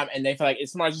a time, and they feel like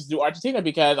it's smart just to do Argentina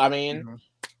because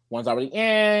one's already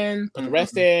in. Put the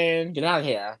rest in. Get out of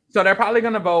here. So they're probably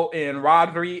going to vote in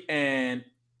Rodri and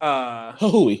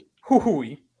Hui.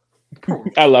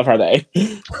 I love her name.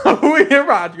 Hui and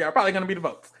Rodri are probably going to be the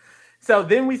votes. So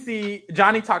then we see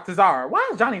Johnny talk to Zara. Why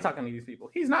is Johnny talking to these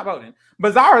people? He's not voting,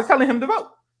 but Zara is telling him to vote.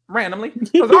 Randomly.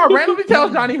 So Zara randomly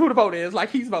tells Johnny who the vote is, like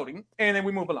he's voting, and then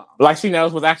we move along. Like she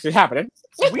knows what's actually happening.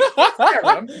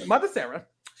 Sarah, Mother Sarah,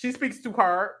 she speaks to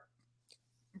her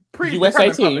USA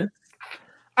team.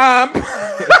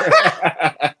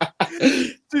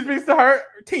 She speaks to her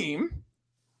team.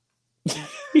 And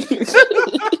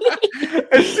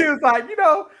she was like,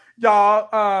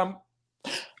 y'all.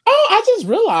 I just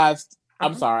realized.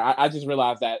 I'm sorry. I just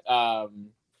realized that all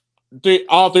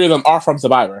three of them are from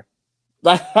Survivor.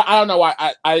 Like, I don't know why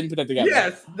I didn't put that together.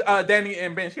 Yes, Danny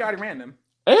and Ben. She already ran them.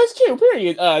 It's cute.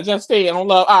 Period. Justine on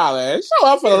Love Island. Show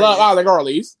up for the Love Island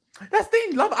girlies. That's the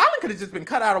thing. Love Island could have just been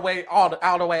cut all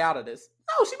the way out of this.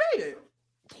 No, she made it.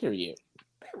 Period.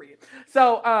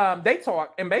 So they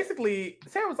talk, and basically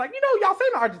Sarah was like, y'all say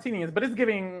the Argentinians, but it's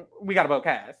giving we gotta vote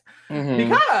Cass.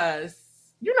 Because,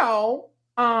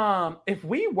 if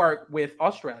we work with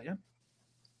Australia,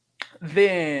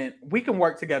 then we can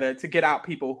work together to get out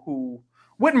people who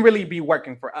wouldn't really be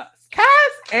working for us. Cass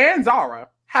and Zara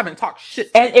haven't talked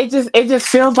shit. And it just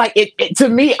feels like it to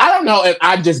me, I don't know if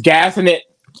I'm just gassing it.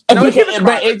 No,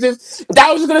 but it just,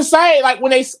 I was just gonna say, like,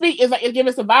 when they speak, it's like it's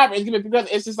giving Survivor, it's giving, because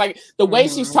it's just like the way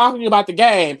she's talking about the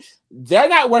game. They're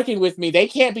not working with me. They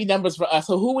can't be numbers for us.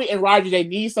 So Hui and Roger, they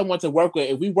need someone to work with.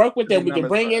 If we work with them, we can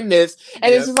bring in this.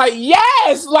 And it's just like,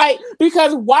 yes, like,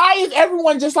 because why is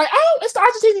everyone just like, oh, it's the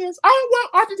Argentinians. Oh,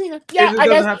 well, Argentina. Yeah, I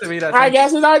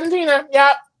guess it's Argentina.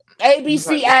 Yep.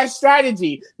 ABC as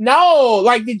strategy. No,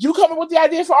 like, did you come up with the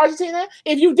idea for Argentina?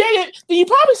 If you didn't, then you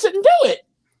probably shouldn't do it.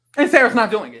 And Sarah's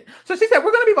not doing it. So she said,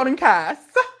 we're going to be voting Cass.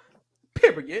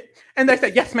 Period. And they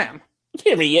said, yes, ma'am.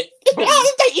 Period. They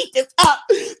eat this up.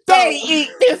 They eat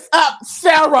this up.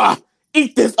 Sarah,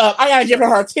 eat this up. I got to give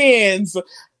her 10s.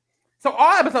 So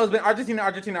all episodes been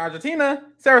Argentina.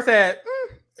 Sarah said,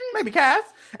 maybe Cass.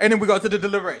 And then we go to the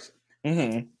deliberation.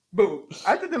 Boom.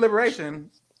 After deliberation,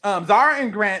 Zara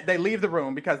and Grant, they leave the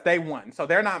room because they won. So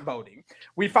they're not voting.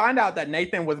 We find out that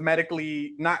Nathan was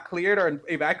medically not cleared or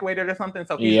evacuated or something.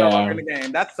 So he's no longer in the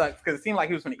game. That sucks because it seemed like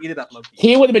he was going to eat it up low-key.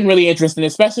 He would have been really interesting,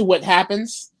 especially what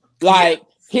happens. Like,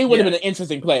 he would have been an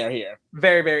interesting player here.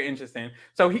 Very, very interesting.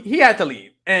 So he had to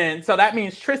leave. And so that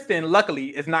means Tristan, luckily,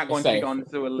 is not going to be going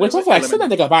to a which was like, send that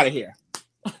nigga up out of here.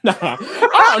 No,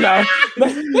 I don't know.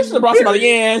 They should have brought somebody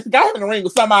in. Got him in the ring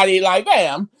with somebody. Like,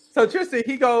 damn. So Tristan,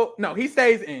 he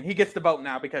stays in. He gets to vote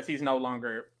now because he's no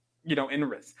longer, in the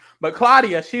risk. But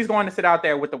Claudia, she's going to sit out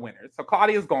there with the winners. So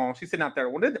Claudia's gone. She's sitting out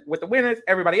there with the winners.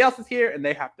 Everybody else is here, and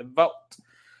they have to vote.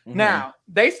 Now,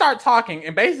 they start talking,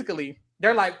 and basically,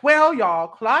 they're like, well, y'all,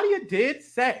 Claudia did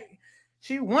say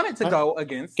she wanted to go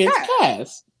against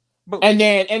Cass. And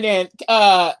then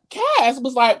Cass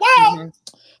was like, well,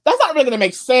 that's not really going to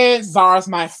make sense. Zara's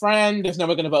my friend. There's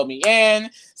nobody going to vote me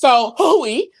in. So,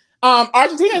 Hui,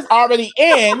 Argentina's already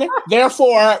in.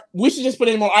 Therefore, we should just put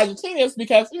in more Argentinians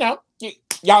because, y'all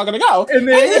going to go. And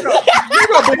then you're going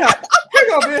to be high. He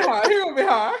going to be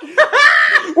high.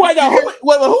 Wait,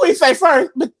 no, Hui say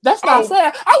first? But that's not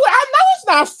fair. I know it's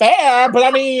not fair, but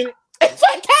I mean, it's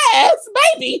like Cass,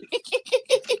 baby.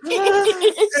 And then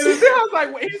I was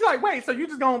like, he's like, wait, so you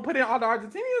just gonna put in all the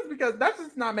Argentinians because that's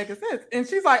just not making sense? And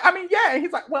she's like, I mean, yeah. And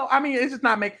he's like, well, I mean, it's just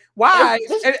not make why.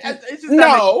 It's just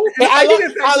no.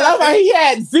 I love how he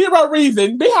had zero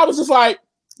reason. Bihar was just like,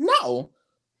 no.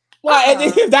 Well, and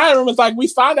then his dining room is like, we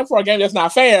signed up for a game that's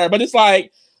not fair, but it's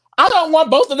like, I don't want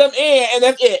both of them in, and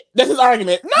that's it. That's his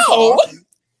argument. No,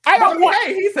 I don't want.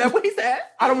 Hey, he said what he said.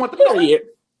 I don't want the period.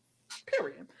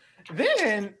 Period.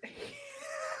 Then,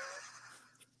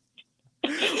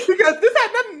 because this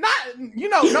had nothing,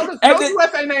 no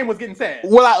USA name was getting said.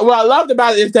 What I loved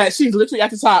about it is that she's literally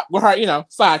at the top with her,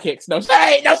 sidekicks. No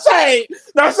shade,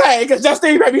 because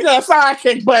Justine, baby, a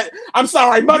sidekick. But I'm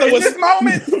sorry, Mother was this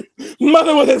moment.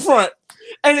 Mother was in front,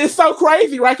 and it's so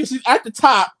crazy, right? Because she's at the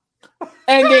top.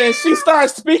 And then she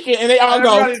starts speaking, and they all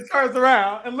Everybody turns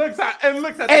around and looks at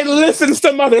and listens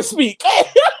to Mother speak.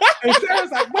 And Sarah's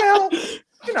like, well,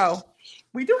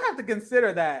 we do have to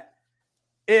consider that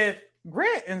if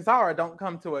Grant and Zara don't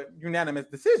come to a unanimous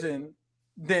decision,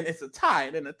 then it's a tie.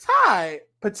 And in a tie,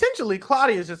 potentially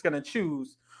Claudia is just going to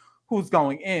choose who's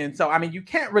going in. So, I mean, you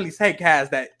can't really say, Cass,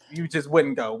 that you just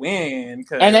wouldn't go in.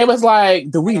 And they was like,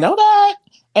 do we know that?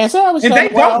 And Sarah was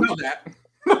like, don't know that.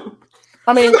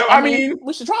 I mean,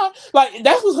 we should try. Like,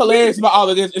 that's what's hilarious about all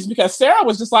of this is because Sarah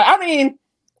was just like, I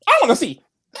want to see.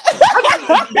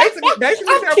 basically,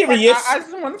 I'm curious. I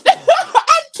just want to see.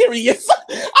 I'm curious.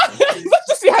 Let's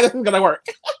just see how this is going to work.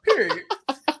 Period.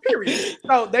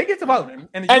 So they get to voting.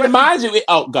 And mind you,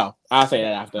 go. I'll say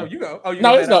that after. No, you go.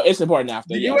 It's important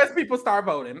after. The U.S. people start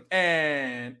voting,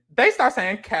 and they start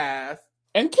saying Cass.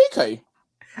 And Kiki.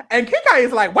 And Kiki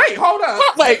is like, wait, hold up.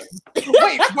 Wait,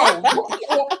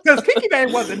 whoa. Because Kiki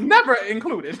name wasn't never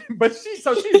included. But she's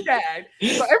gagged.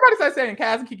 So everybody starts saying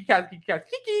Cass and Kiki, Cass, Kiki, Cass,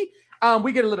 Kiki.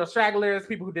 We get a little stragglers,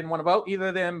 people who didn't want to vote, either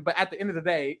of them. But at the end of the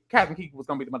day, Kaz and Kiki was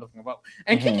going to be the motherfucking vote.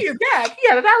 And Kiki is gagged. He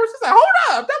had a diary. She's like,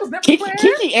 hold up. That was never planned.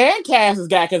 Kiki and Kaz is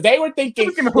gagged because they were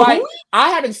thinking, like, I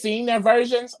haven't seen their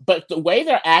versions, but the way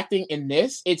they're acting in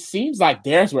this, it seems like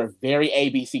theirs were very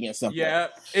ABC and simple. Yeah.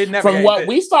 It never From what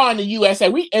we saw in the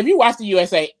USA, if you watch the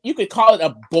USA, you could call it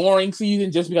a boring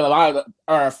season just because a lot of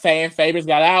our fan favorites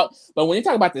got out. But when you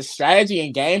talk about the strategy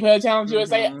and gameplay challenge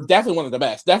USA, definitely one of the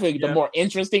best. Definitely the more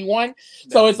interesting one.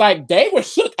 Definitely. So it's like they were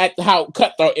shook at how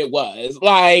cutthroat it was.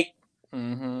 Like,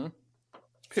 but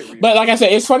like I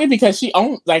said, it's funny because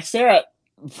Sarah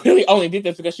really only did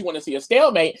this because she wanted to see a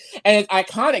stalemate, and it's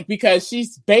iconic because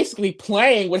she's basically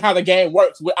playing with how the game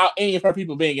works without any of her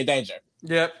people being in danger.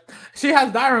 Yep. She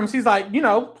has diary. She's like,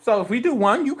 so if we do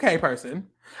one UK person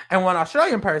and one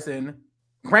Australian person,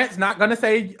 Grant's not going to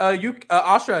say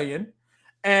Australian,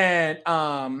 and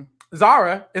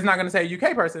Zara is not going to say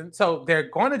UK person. So they're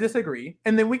going to disagree,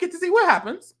 and then we get to see what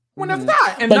happens when there's a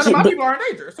tie, and none of my people are in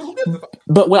danger. So who gives a fuck?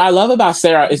 But what I love about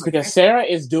Sarah is because Sarah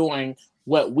is doing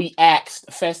what we asked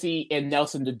Fessy and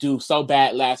Nelson to do so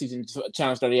bad last season,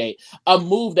 Challenge 38, a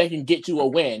move that can get you a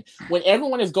win. When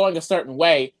everyone is going a certain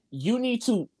way, you need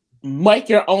to make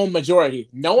your own majority.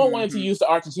 No one wanted to use the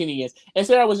Argentinians. And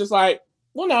Sarah was just like,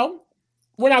 well, no,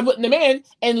 we're not putting them in.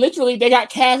 And literally, they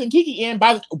got Kaz and Kiki in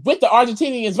with the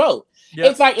Argentinians vote.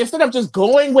 Yep. It's like, instead of just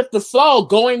going with the flow,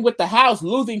 going with the house,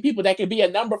 losing people that could be a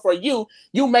number for you,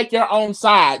 you make your own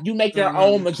side. You make your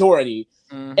own majority.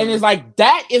 And it's like,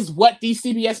 that is what these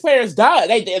CBS players do.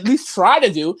 They at least try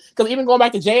to do. Because even going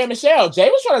back to Jay and Michelle, Jay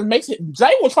will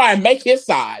try and make his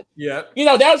side. Yeah.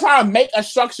 They'll try to make a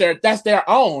structure that's their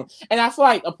own. And I feel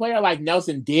like a player like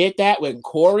Nelson did that with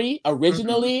Corey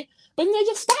originally, but then they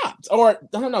just stopped. Or, I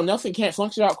don't know, Nelson can't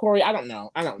function without Corey. I don't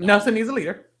know. Nelson needs a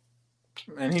leader.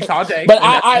 And he saw Jay. But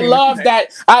I love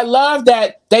that. I love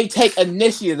that they take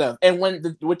initiative. And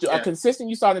when a consistent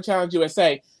you saw in the Challenge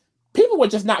USA, people were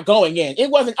just not going in. It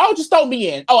wasn't, just throw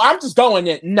me in. Oh, I'm just going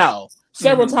in. No.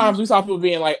 Several times we saw people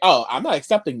being like, I'm not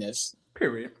accepting this.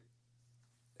 Period.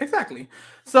 Exactly.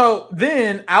 So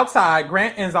then outside,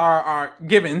 Grant and Zara are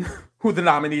given who the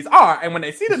nominees are. And when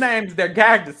they see the names, they're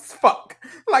gagged as fuck.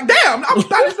 Like, damn, I was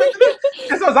not expecting this.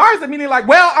 And so Zara's immediately like,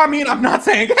 well, I mean, I'm not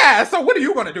saying Kaz, so what are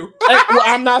you going to do?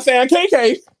 I'm not saying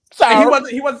KK. So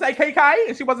he wasn't saying KK,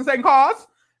 and she wasn't saying Cause.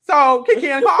 So Kiki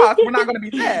and Cause were not going to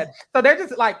be said. So they're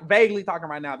just like vaguely talking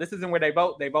right now. This isn't where they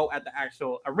vote. They vote at the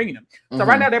actual arena. So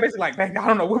right now they're basically like, I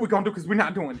don't know what we're going to do because we're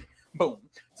not doing it. Boom.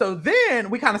 So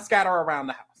then we kind of scatter around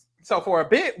the house. So for a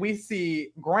bit, we see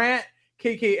Grant,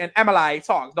 Kiki, and Emily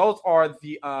talk. Those are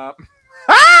the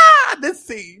this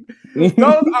scene. Those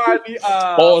are the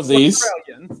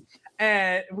Australians.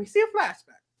 And we see a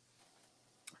flashback.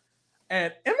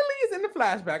 And Emily is in the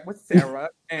flashback with Sarah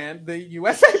and the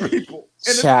USA people.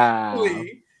 And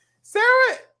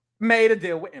Sarah made a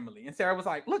deal with Emily. And Sarah was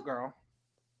like, look, girl,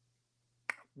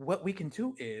 what we can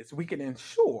do is we can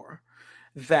ensure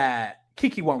that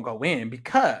Kiki won't go in,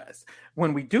 because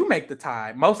when we do make the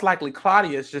tie, most likely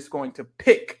Claudia is just going to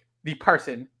pick the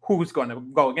person who's going to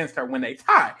go against her when they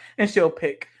tie. And she'll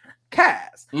pick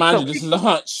Kaz. Mind you, this is a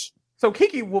hunch. So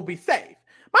Kiki will be safe.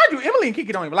 Mind you, Emily and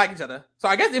Kiki don't even like each other. So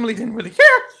I guess Emily didn't really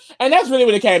care. And that's really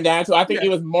what it came down to. I think it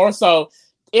was more so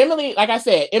Emily, like I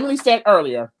said, Emily said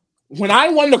earlier, when I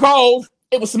won the gold,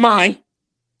 it was mine.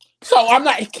 So I'm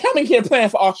not coming here playing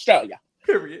for Australia.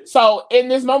 Period. So in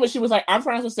this moment, she was like, I'm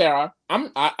friends with Sarah. I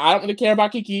don't really care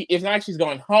about Kiki. It's not like she's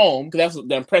going home, because that's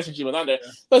the impression she was under.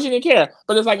 So she didn't care.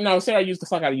 But it's like, no, Sarah used the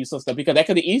fuck out of you, sister, because that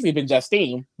could have easily been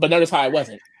Justine. But notice how it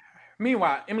wasn't.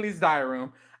 Meanwhile, Emily's diary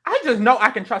room. I just know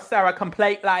I can trust Sarah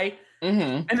completely.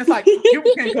 And it's like, you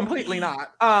can completely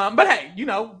not. But hey, you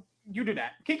do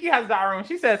that. Kiki has a diary room.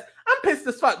 She says, I'm pissed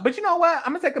as fuck. But you know what?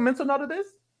 I'm going to take a mental note of this,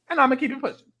 and I'm going to keep it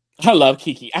pushing. I love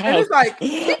Kiki. I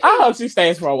hope she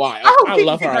stays for a while. I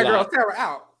love her a lot. Girl Sarah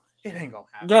out. It ain't going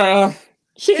to happen. Girl,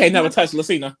 she can't never touch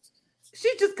Lucina.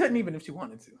 She just couldn't even if she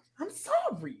wanted to. I'm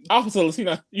sorry. Officer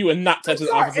Lucina, you would not touch this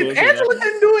Officer Lucina. If Angela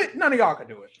didn't do it, none of y'all could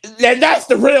do it. That's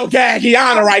the real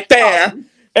Gagiana right there.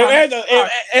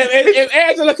 If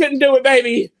Angela couldn't do it,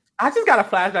 baby. I just got a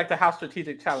flashback to how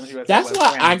strategic Challenge USA That's was.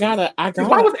 why I gotta.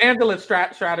 Why was Angela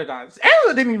strategizing?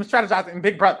 Angela didn't even strategize in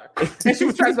Big Brother, and she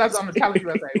was strategizing on the Challenge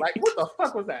USA. Like, what the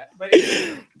fuck was that? But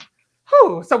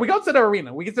so we go to the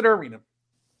arena. We get to the arena,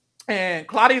 and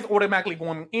Claudia's automatically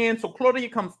going in. So Claudia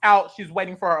comes out. She's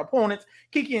waiting for her opponents.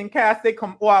 Kiki and Cass, they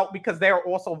come out because they are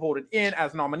also voted in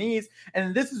as nominees.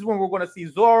 And this is when we're going to see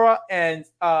Zora and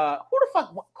who the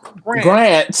fuck?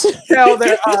 Grant.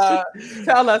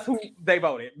 Tell us who they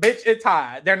voted. Bitch, it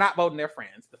tied. They're not voting their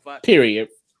friends. The fuck? Period.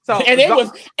 So and it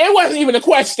wasn't even a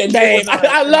question, babe.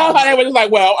 I love how they were just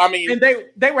like, well, I mean, and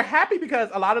they were happy because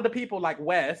a lot of the people like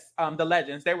Wes, the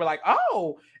legends, they were like,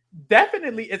 oh,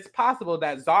 definitely it's possible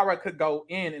that Zara could go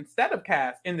in instead of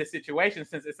Cass in this situation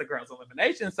since it's a girls'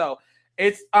 elimination. So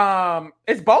it's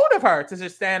bold of her to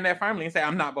just stand there firmly and say,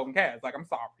 I'm not voting Cass. Like, I'm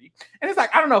sorry. And it's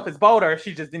like, I don't know if it's bold or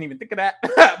she just didn't even think of that.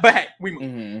 But hey, we move.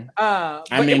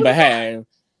 Mm-hmm. But hey.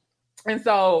 And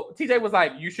so TJ was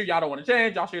like, you sure y'all don't want to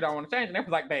change? Y'all sure y'all don't want to change? And they was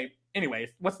like, babe,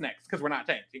 anyways, what's next? Because we're not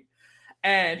changing.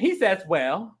 And he says,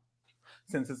 well,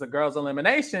 since it's a girls'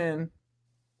 elimination,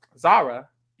 Zara,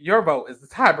 your vote is the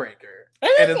tiebreaker. And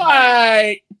it's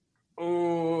like,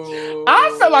 ooh.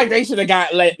 I feel like they should have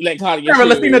got let Claudia.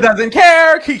 Lucina doesn't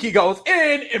care. Kiki goes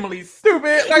in. Emily's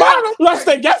stupid. Like, let's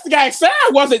say guess the gang. Sarah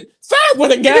wasn't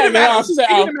gagging at all. She said,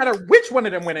 it didn't matter which one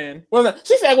of them went in. Well,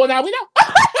 she said, well, now we know.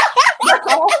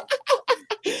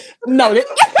 No, in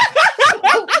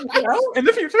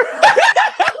the future.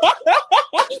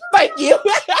 Thank you.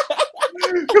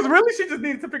 Because really, she just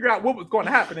needed to figure out what was going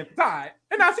to happen in the tie,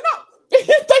 and now she knows.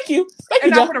 Thank you.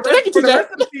 And now for the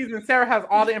rest of the season, Sarah has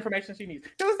all the information she needs.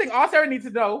 Here's the thing: all Sarah needs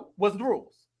to know was the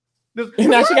rules.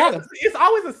 Now she got them. It's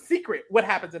always a secret what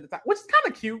happens in the tie, which is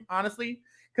kind of cute, honestly,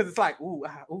 because it's like ooh.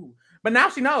 But now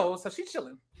she knows, so she's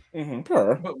chilling. Mm-hmm.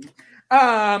 Sure.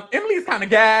 Emily's kind of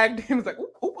gagged. He was like,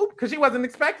 ooh, because she wasn't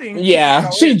expecting. Yeah,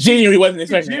 she genuinely wasn't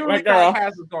expecting. Like, girl,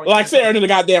 like Sarah to the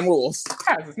goddamn rules.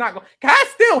 Cass is not going. Cass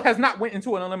still has not went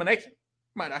into an elimination.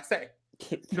 Might I say?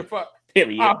 The fuck.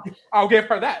 Period. I'll give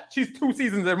her that. She's 2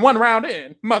 seasons and 1 round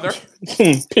in. Mother.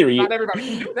 Period. Not everybody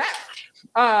can do that.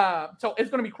 So it's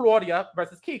going to be Claudia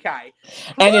versus Kiki.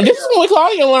 And then this is when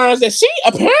Claudia learns that she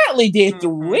apparently did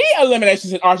 3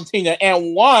 eliminations in Argentina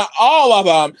and won all of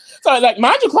them. So, like,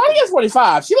 mind you, Claudia's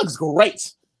 45. She looks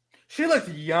great. She looks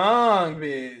young,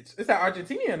 bitch. It's that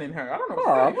Argentinian in her. I don't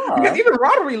know. Because even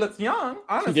Rodri looks young,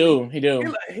 honestly. He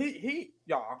do.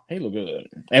 Y'all. He look good.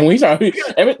 And we saw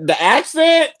the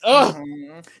accent.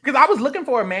 Because I was looking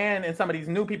for a man in some of these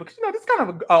new people. Because, this is kind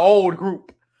of an old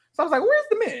group. So I was like, where's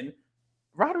the men?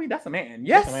 Rodri, that's a man.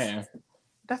 Yes.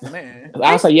 That's a man.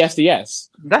 I'll say yes to yes.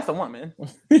 That's a woman.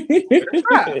 Like,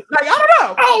 I don't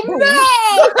know. Oh,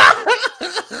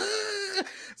 no.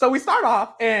 So we start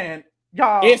off and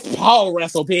y'all. It's pole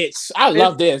wrestle, bitch. I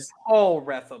love this. Pole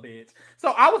wrestle, bitch.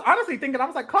 So I was honestly thinking, I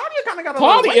was like, Claudia kind of got a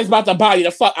Claudia little weight. is about to body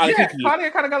the fuck out of Kiki. Claudia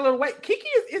kind of got a little weight. Kiki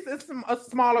is a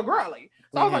smaller girly.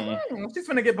 So I was like, she's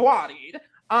gonna get bodied.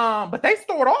 But they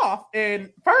stored off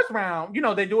in first round.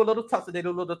 They do a little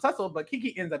tussle. But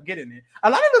Kiki ends up getting it. A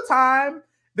lot of the time,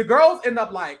 the girls end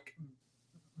up like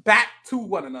back to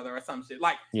one another or some shit.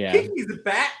 Like Kiki's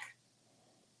back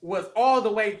was all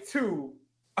the way to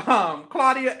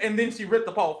Claudia, and then she ripped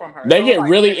the pole from her. They get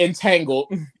really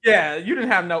entangled. Yeah, you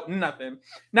didn't have nothing.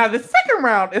 Now the second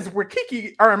round is where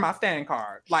Kiki earned my stand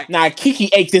card. Like, now Kiki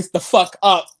ate this the fuck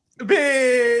up,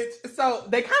 bitch. So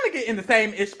they kind of get in the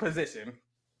same ish position,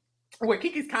 where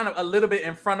Kiki's kind of a little bit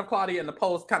in front of Claudia and the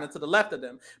pole's kind of to the left of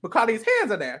them, but Claudia's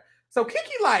hands are there. So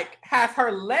Kiki like has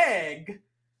her leg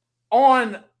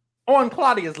on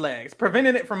Claudia's legs,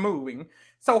 preventing it from moving.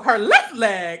 So her left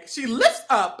leg, she lifts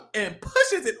up and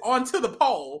pushes it onto the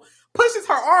pole, pushes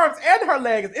her arms and her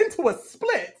legs into a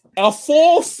split. A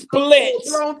full split. A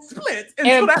full-blown split.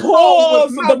 And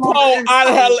pulls the pole out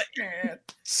of her leg.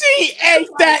 She ate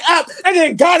that up and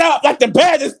then got up like the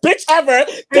baddest bitch ever.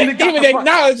 Didn't even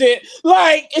acknowledge it.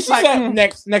 Like, and she said,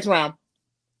 next round.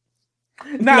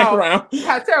 Now, next round.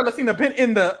 Had Sarah Lucina been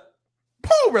in the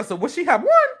pole wrestle, would she have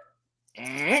won?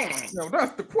 No,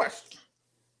 that's the question.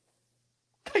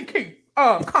 Kiki,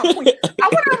 I wonder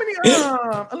how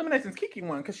many eliminations Kiki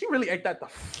won, because she really ate that the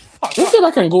fuck. Let me see if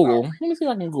I can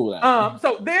Google that.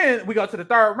 So then we go to the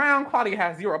third round. Claudia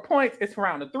has 0 points. It's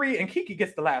round of 3, and Kiki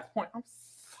gets the last point. I'm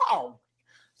sorry.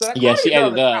 So that she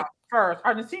ended up first.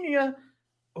 Argentina.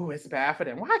 Oh, it's bad for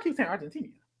them. Why I keep saying Argentina?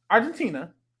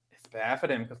 Argentina. It's bad for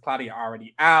them because Claudia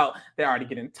already out. They're already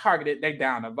getting targeted. They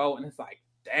down to vote, and it's like,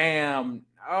 damn.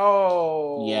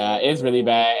 Oh, yeah, it's really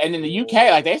bad. And in the UK,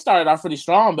 like, they started off pretty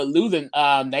strong, but losing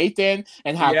Nathan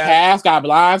and how Cass got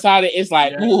blindsided, it's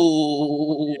like,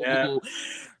 ooh. Yeah.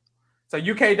 So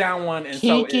UK down 1, and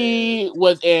Kiki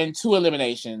was in 2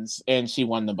 eliminations, and she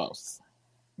won them both.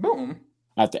 Boom.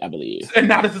 I believe. And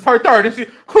now this is her third,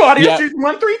 and Claudia, she's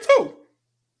won 3-2.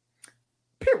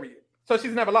 Period. So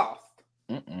she's never lost.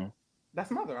 That's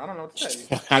mother. I don't know what to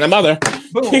tell you. Kind of mother.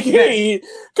 Boom. Kiki.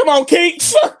 Come on, Kiki.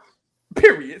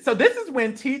 Period. So this is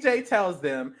when TJ tells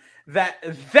them that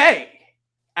they,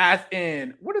 as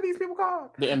in, what are these people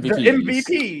called? The MVPs. The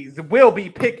MVPs will be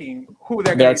picking who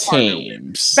they're going to partner with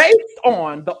teams based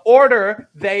on the order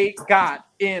they got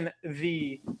in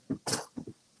the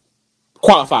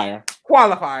qualifier.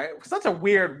 Such a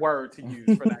weird word to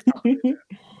use for that competition.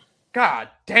 God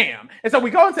damn. And so we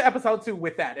go into episode 2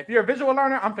 with that. If you're a visual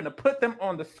learner, I'm going to put them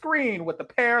on the screen what the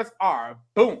pairs are.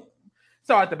 Boom.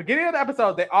 So at the beginning of the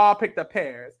episode, they all pick the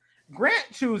pairs. Grant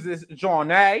chooses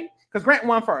Journée because Grant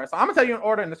won first. So I'm going to tell you in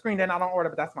order in the screen. They're not on order,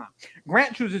 but that's fine.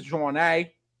 Grant chooses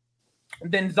Journée.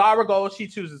 Then Zara goes. She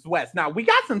chooses Wes. Now, we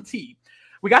got some tea.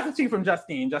 We got some tea from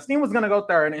Justine. Justine was going to go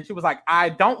third, and she was like, I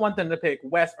don't want them to pick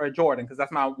Wes or Jordan because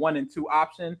that's my 1 and 2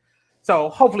 option. So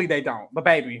hopefully they don't. But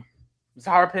baby,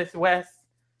 Zara picks Wes,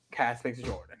 Cass picks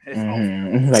Jordan. It's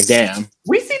like, damn.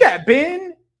 We see that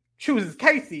Ben chooses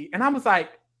Casey, and I was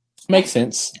like, makes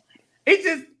sense.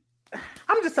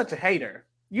 I'm just such a hater,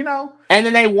 you know? And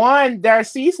then they won their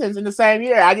seasons in the same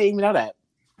year. I didn't even know that.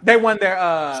 They won their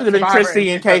should have been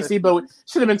Christy and Casey, but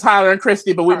should have been Tyler and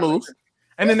Christy, but we moved.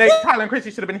 And then Tyler and Christy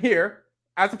should have been here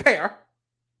as a pair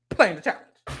playing the challenge.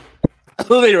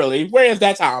 Literally. Where is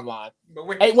that timeline?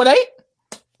 818?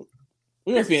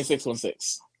 We must be in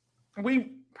 616.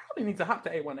 We probably need to hop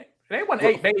to 818.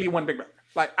 818, they need one big brother.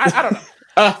 Like, I don't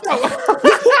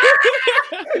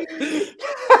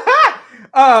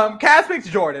know. Cass picks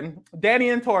Jordan. Danny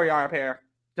and Tori are a pair.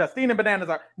 Justine and Bananas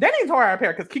are. Danny and Tori are a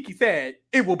pair because Kiki said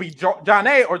it will be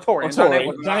Johnny or Tori. Johnny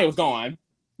was gone.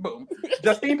 Boom.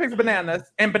 Justine picks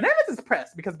Bananas. And Bananas is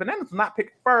pressed because Bananas was not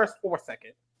picked first or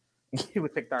second. He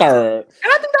was picked third. And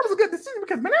I think that was a good decision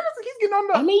because Bananas, he's getting on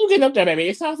the. I mean, you getting up there, baby.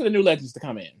 It's time for the new legends to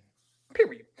come in.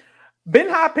 Period.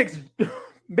 Ben-Ha is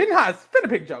finna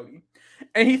pick Jody.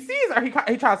 And he sees her.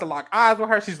 He tries to lock eyes with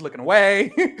her. She's looking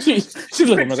away. She's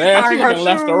looking with her. She's looking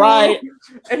left or right.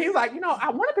 And he's like, I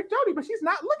want to pick Jody, but she's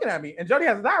not looking at me. And Jody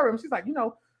has his eye room. She's like,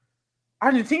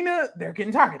 Argentina, they're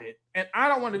getting targeted. And I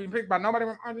don't want to be picked by nobody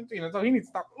from Argentina. So he needs to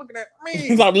stop looking at me.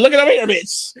 He's like, looking over here,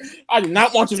 bitch. I do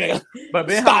not want you, nigga. But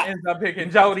Ben-Ha ends up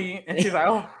picking Jody. And she's like,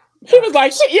 oh. He was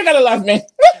like, shit, you gotta love me.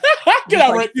 Get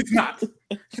over it. She's not.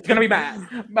 She's going to be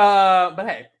mad. But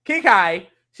hey, Kikai,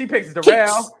 she picks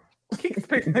Darrell.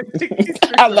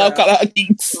 I love calling her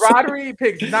Keeks. Rodri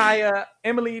picks Naya.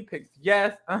 Emily picks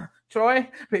Yes. Troy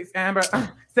picks Amber.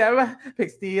 Sarah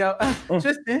picks Theo.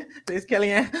 Tristan picks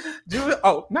Kellyanne.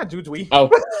 Not Juju. Oh.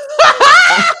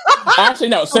 Actually,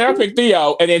 no. Sarah picked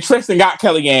Theo, and then Tristan got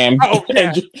Kellyanne. Oh,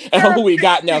 yeah. And who we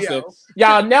got Nelson.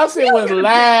 Y'all, Nelson was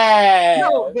last.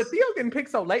 No, but Theo getting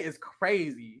picked so late is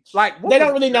crazy. Like they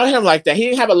don't really know him like that. He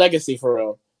didn't have a legacy for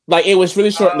real. Like it was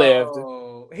really short lived.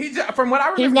 From what I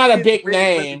remember, he's not a big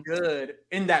name. Really good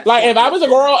in that. Like if I was a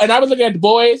girl and I was looking at the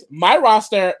boys, my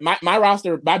roster,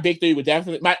 my big three would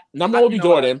definitely. My number one would be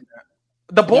Jordan.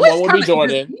 The boys would be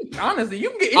Jordan. Honestly,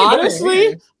 you can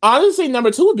get honestly,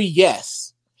 number 2 would be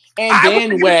Yes, and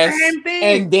then Wes,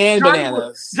 and then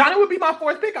Bananas. Johnny would be my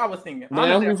 4th pick. I was thinking.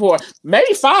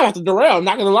 Maybe 5 after Darrell. I'm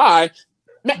not gonna lie.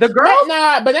 The girl,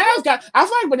 Bananas got. I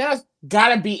feel like Bananas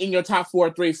gotta be in your top 4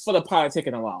 or 3 for the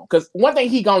politicking alone. Because one thing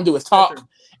he gonna do is talk,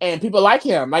 and people like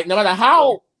him. Like no matter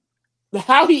how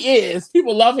he is,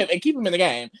 people love him and keep him in the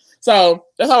game. So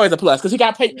that's always a plus because he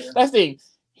got paid. Yeah. That's the thing.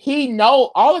 He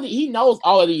knows all of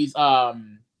these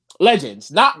legends.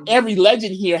 Not every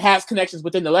legend here has connections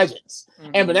within the legends,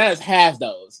 and Bananas has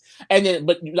those. And then,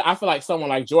 but I feel like someone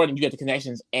like Jordan, you get the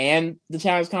connections and the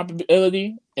challenge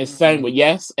compatibility. And same with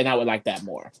Yes, and I would like that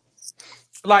more.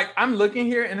 Like I'm looking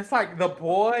here, and it's like the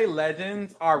boy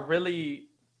legends are really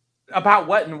about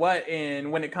what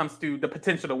and when it comes to the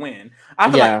potential to win. I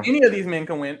feel like any of these men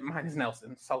can win, minus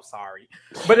Nelson. So sorry,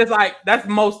 but it's like that's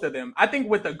most of them. I think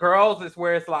with the girls, it's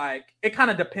where it's like it kind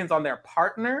of depends on their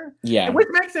partner. Yeah, which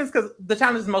makes sense because the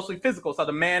challenge is mostly physical, so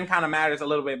the man kind of matters a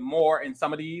little bit more in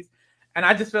some of these. And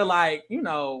I just feel like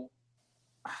the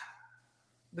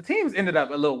teams ended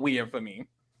up a little weird for me.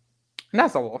 And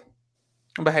that's all.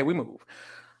 But hey, we move.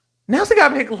 Nelson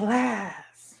got picked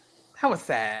last. That was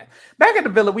sad. Back at the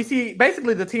villa, we see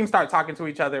basically the team start talking to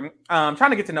each other, trying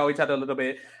to get to know each other a little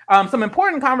bit. Some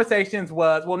important conversations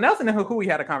was, Nelson and Hui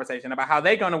had a conversation about how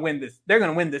they're going to win this. They're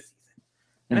going to win this season.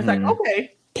 And it's like,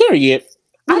 okay. Period.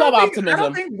 We love optimism. I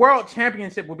don't think World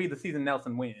Championship will be the season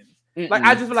Nelson wins. Like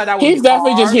I just feel like that was he's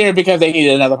definitely just here because they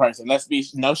needed another person. Let's be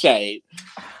no shade.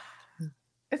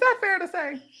 Is that fair to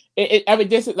say? I mean,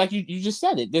 this is like you just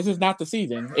said it. This is not the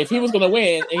season. If he was going to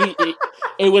win,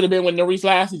 it would have been with Nurys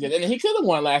last season, and he could have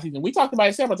won last season. We talked about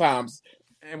it several times,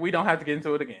 and we don't have to get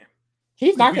into it again.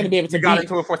 He's not going to be able to. Got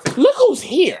into it for 6. Look who's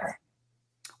here.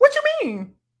 What you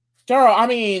mean, girl? I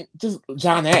mean, just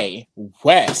John A,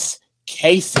 Wes,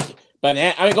 Casey, but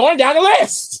going down the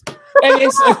list. And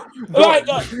it's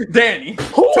Danny,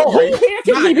 who here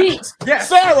can he beat? Yes,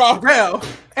 Sarah, Rel,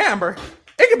 Amber,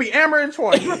 It could be Amber and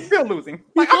Troy. You're still losing.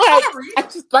 Like, I'm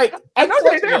sorry. I know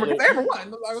it's Amber because Amber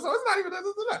won. So it's not even.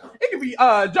 It could be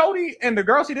Jody and the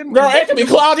girl she didn't. Girl, it could be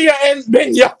Claudia and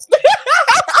Benya.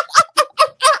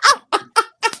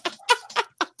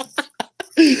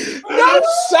 No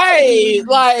shade,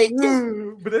 like,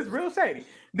 but it's real shady.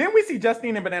 Then we see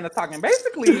Justine and Banana talking.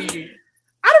 Basically,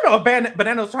 I don't know if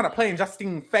Banana was trying to play in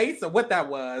Justine's face or what that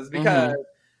was, because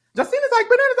Justine is like,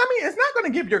 Bananas, I mean, it's not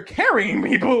going to give your carrying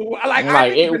people. Like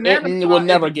it will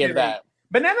never give that.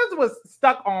 Bananas was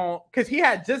stuck on, because he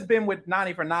had just been with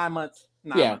Nani for 9 months.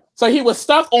 So he was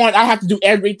stuck on, I have to do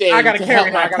everything. I got to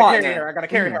carry her. I got to carry her. I got to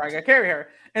carry her. I got to carry her.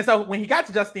 And so when he got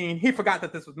to Justine, he forgot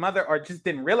that this was Mother, or just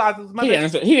didn't realize it was Mother. He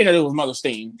didn't know it was Mother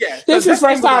Steen. Yeah. This is his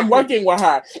first time working with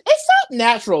her. It felt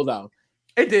natural, though.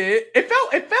 It did. It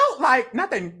felt like,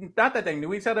 not that they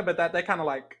knew each other, but that they kind of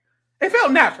like, it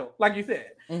felt natural, like you said.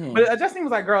 But Justine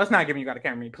was like, girl, it's not giving you got to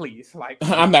carry me, please. Like,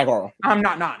 I'm that girl. I'm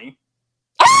not Nani.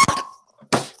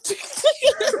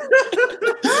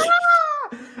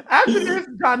 After this,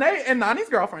 Janae and Nani's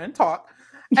girlfriend talk,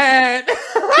 and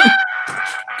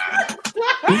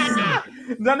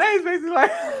Janae's basically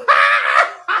like,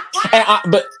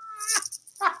 but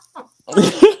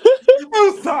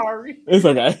I'm sorry. It's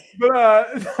okay.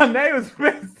 But Janae was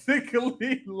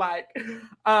basically like,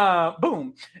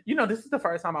 boom. You know, this is the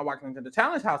first time I walked into the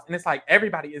challenge house, and it's like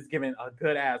everybody is giving a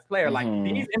good ass player. Like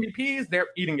these MVPs, they're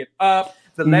eating it up.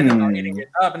 The legends are eating it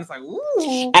up, and it's like,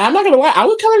 ooh. And I'm not gonna lie, I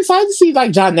was kind of excited to see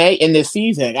like Janae in this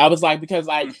season. I was like, because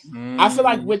like I feel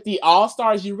like with the All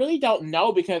Stars, you really don't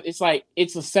know, because it's like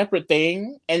it's a separate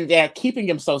thing, and they're keeping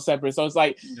them so separate. So it's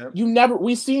like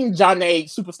we've seen Janae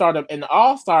superstardom in the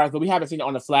All Stars, but we haven't seen it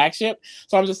on the flagship.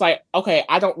 So I'm just like, okay,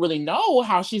 I don't really know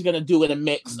how she's gonna do in a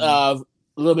mix of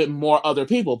a little bit more other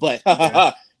people, but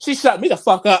she shut me the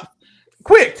fuck up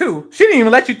quick too. She didn't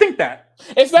even let you think that.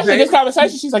 Especially in this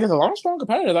conversation, she's like, it's a lot of strong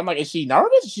competitors. I'm like, is she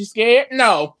nervous? Is she scared?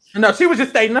 No, she was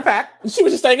just stating the fact. She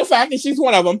was just stating a fact, and she's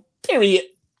one of them. Period.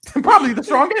 Probably the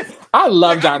strongest. I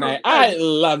love Janae. I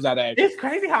love Janae. It's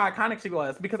crazy how iconic she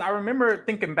was, because I remember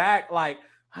thinking back, like,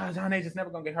 Janae just never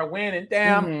gonna get her win, and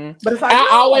damn. But it's like, I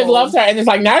always loved her, and it's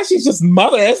like now she's just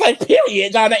Mother. It's like,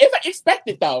 period, Janae. It's like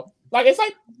expected though. Like, it's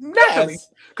like naturally.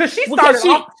 Because she started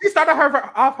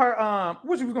off her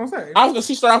what you was gonna say?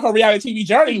 She started off her reality TV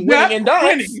journey winning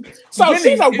endurance. So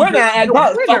she's a winner at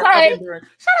birth. Okay.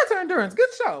 Shout out to Endurance. Good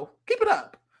show. Keep it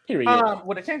up. Period.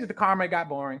 When it changed to Karma, it got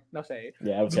boring. No shade.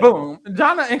 Yeah. Boom.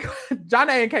 Jonna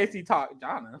and Casey talk.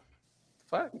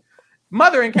 Fuck.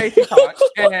 Mother and Casey talk.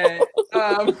 And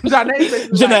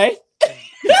Janae.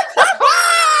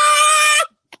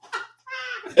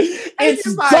 It's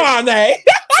Janae.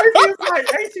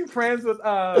 Ain't you friends with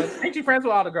all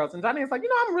the girls? And Johnny is like,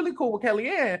 I'm really cool with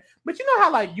Kellyanne, but you know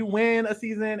how like you win a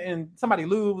season and somebody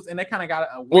lose, and they kind of got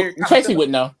a weird. Casey would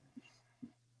know.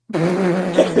 So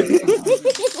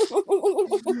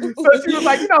she was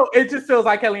like, it just feels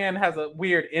like Kellyanne has a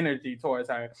weird energy towards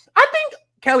her. I think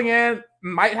Kellyanne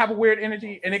might have a weird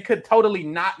energy, and it could totally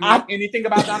not mean anything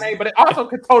about Johnny, but it also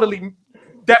could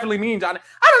definitely mean Johnny.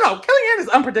 I don't know. Kellyanne is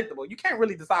unpredictable. You can't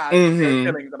really decide her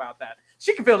feelings about that.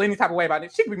 She can feel any type of way about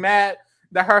it. She can be mad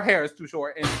that her hair is too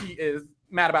short, and she is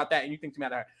mad about that, and you think she's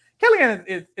mad at her.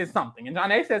 Kellyanne is something, and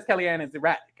Janae says Kellyanne is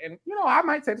erratic, and I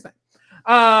might say the same.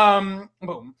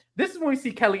 Boom. This is when we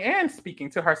see Kellyanne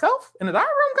speaking to herself in the diary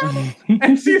room, kind of,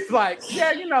 and she's like,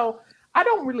 "Yeah, I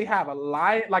don't really have a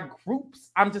line like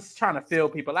groups. I'm just trying to fill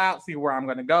people out, see where I'm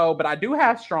going to go. But I do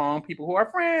have strong people who are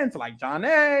friends, like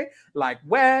Janae, like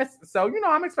Wes. So,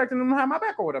 I'm expecting them to have my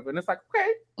back or whatever." And it's like,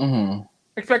 okay,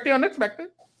 expect the unexpected.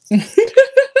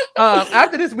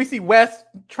 After this, we see Wes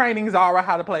training Zara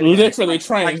how to play. Literally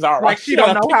training Zara. Like she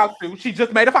don't know how to. She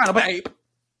just made a final, babe.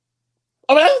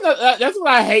 Oh, that's what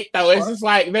I hate though. It's just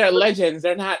like they're legends.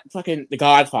 They're not fucking the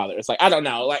Godfather. It's like I don't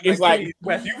know. Like it's like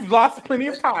Wes, you've lost plenty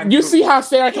of time. You see how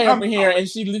Sarah came up in here and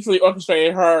she literally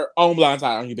orchestrated her own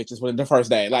blindside on you bitches within the first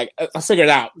day. Like I figured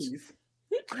it out.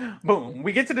 Boom.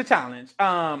 We get to the challenge.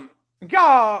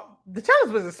 Y'all, the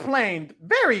challenge was explained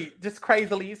very just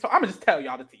crazily. So I'm gonna just tell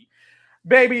y'all the tea.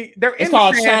 Baby, it's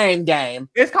called Chain Game.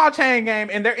 It's called Chain Game,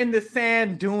 and they're in the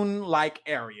sand dune-like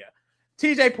area.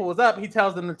 TJ pulls up. He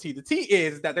tells them the tea. The tea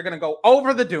is that they're going to go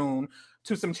over the dune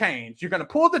to some chains. You're going to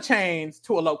pull the chains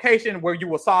to a location where you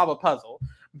will solve a puzzle.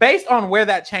 Based on where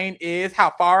that chain is,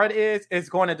 how far it is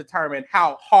going to determine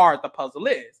how hard the puzzle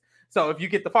is. So if you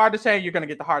get the farthest chain, you're going to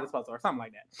get the hardest puzzle or something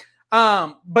like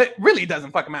that. But really, it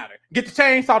doesn't fucking matter. Get the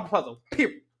chain, solve the puzzle.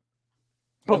 Period.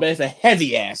 But it's a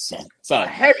heavy ass chain. So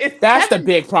that's the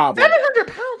big problem. 700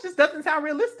 pounds just doesn't sound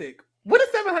realistic. What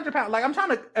is 700 pounds? Like, I'm trying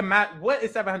to imagine, what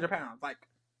is 700 pounds? Like,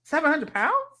 700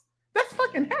 pounds? That's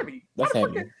fucking heavy. That's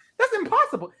heavy. That's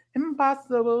impossible.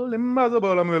 Impossible.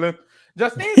 I'm willing.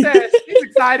 Justine says she's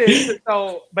excited to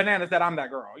tell Bananas that I'm that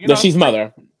girl. You know, that she's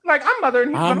mother. Like I'm mother,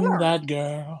 and he's I'm that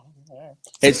girl.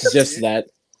 It's just that.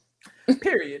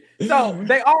 Period. So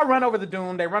they all run over the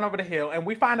dune. They run over the hill, and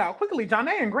we find out quickly.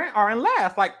 Janae and Grant are in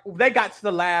last. Like they got to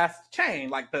the last chain,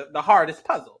 like the hardest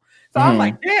puzzle. So I'm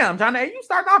like, damn, Janae, you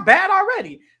starting off bad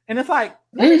already. And it's like,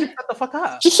 just shut the fuck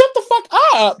up. Just shut the fuck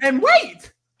up and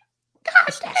wait.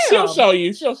 God damn. She'll show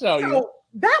you. So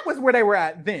that was where they were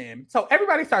at then. So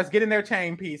everybody starts getting their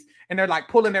chain piece, and they're like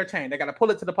pulling their chain. They got to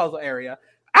pull it to the puzzle area.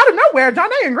 Out of nowhere,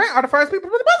 Janae and Grant are the first people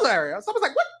to the puzzle area. So I was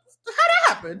like, what? How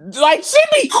that happened? Like, she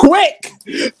be quick.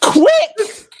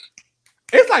 It's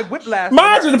like whiplash.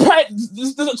 Mind you, the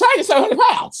chain is 700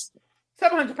 pounds.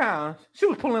 700 pounds. She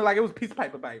was pulling like it was a piece of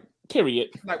paper, baby. Period.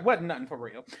 Like, wasn't nothing for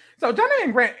real. So Janae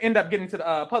and Grant end up getting to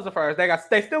the puzzle first.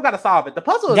 They still got to solve it. The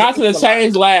puzzle got to the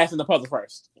chain last and the puzzle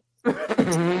first.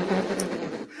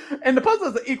 And the puzzle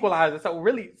is an equalizer, so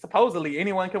really, supposedly,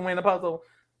 anyone can win a puzzle.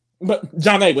 But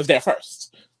Janae was there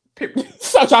first. Period.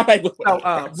 So Janae was there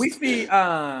first. We see,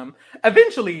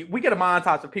 eventually, we get a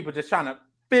montage of people just trying to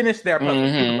finish their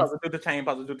puzzle, do the chain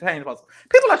puzzle.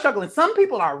 People are struggling. Some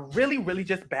people are really, really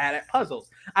just bad at puzzles.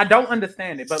 I don't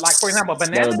understand it. But like, for example,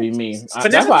 Bananas. That would be me.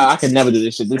 That's why I can never do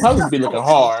this shit. The puzzles be looking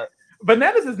hard.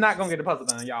 Bananas is not going to get the puzzle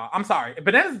done, y'all. I'm sorry. If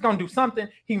Bananas is going to do something,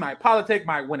 he might politic,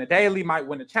 might win a daily, might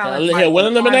win a challenge. He'll win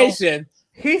elimination.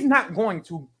 He's not going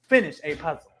to finish a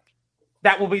puzzle.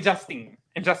 That will be Justine,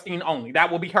 and Justine only.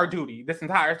 That will be her duty this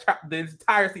entire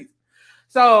season.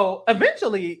 So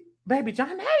eventually, baby,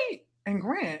 Janae and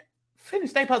Grant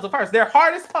finish their puzzle first. Their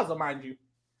hardest puzzle, mind you.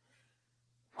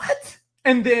 What?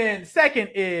 And then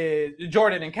second is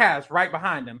Jordan and Cass right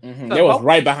behind them. So they was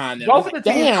right behind them. Both of the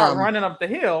teams are running up the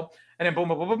hill. And then boom,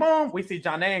 boom, boom, boom, boom. We see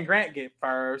Janae and Grant get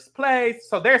first place.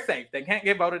 So they're safe. They can't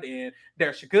get voted in.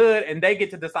 They're good. And they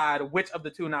get to decide which of the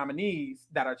two nominees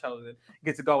that are chosen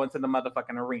get to go into the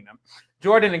motherfucking arena.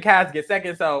 Jordan and Cass get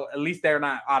second. So at least they're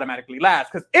not automatically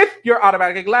last. Because if you're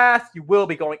automatically last, you will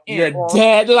be going in. You're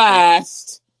dead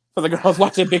last. For the girls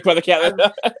watching Big Brother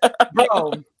Canada.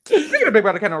 Bro, speaking of Big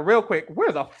Brother Canada, real quick,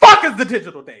 where the fuck is the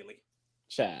Digital Daily?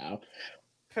 Ciao.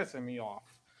 Pissing me off.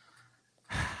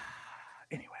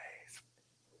 Anyways.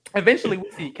 Eventually, we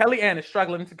see Kellyanne is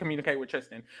struggling to communicate with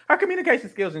Tristan. Her communication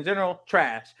skills in general,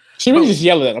 trash. She really just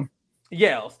yelled at him.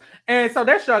 Yells. And so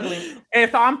they're struggling. And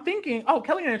so I'm thinking, oh,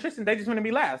 Kellyanne and Tristan, they just want to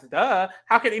be last. Duh.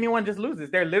 How could anyone just lose this?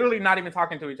 They're literally not even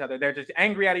talking to each other. They're just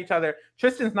angry at each other.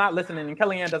 Tristan's not listening, and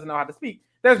Kellyanne doesn't know how to speak.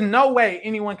 There's no way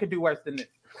anyone could do worse than this.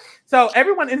 So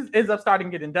everyone ends up starting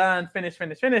getting done, finish.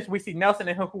 We see Nelson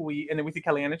and Hui, and then we see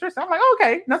Kellyanne and Tristan. I'm like,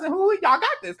 okay, Nelson, Hui, y'all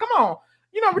got this. Come on.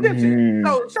 You know, redemption.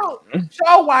 So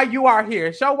show why you are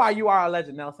here. Show why you are a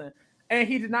legend, Nelson. And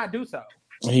he did not do so.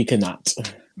 He could not.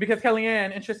 Because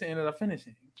Kellyanne and Tristan ended up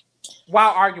finishing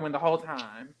while arguing the whole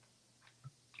time.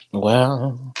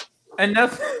 Well. And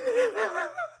Nelson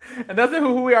and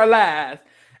Hui are last.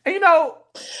 And you know,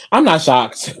 I'm not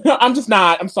shocked. I'm just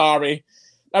not. I'm sorry.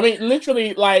 I mean,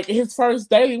 literally, like his first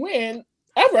daily win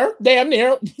ever, damn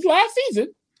near last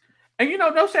season. And you know,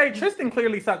 no shade, Tristan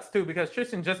clearly sucks too because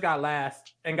Tristan just got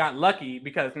last and got lucky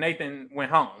because Nathan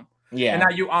went home. Yeah. And now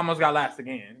you almost got last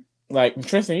again. Like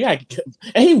Tristan, yeah,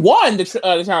 and he won the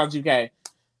Challenge UK.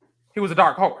 He was a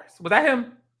dark horse. Was that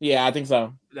him? Yeah, I think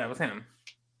so. That was him.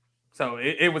 So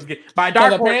it was good. By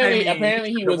dark horse.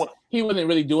 Apparently he wasn't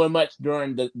really doing much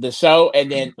during the show, and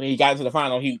then when he got into the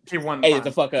final, he won. Ate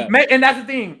the fuck up. And that's the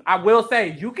thing. I will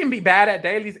say you can be bad at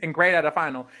dailies and great at a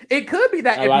final. It could be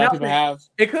that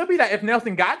if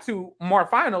Nelson got to more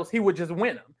finals, he would just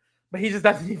win them. But he just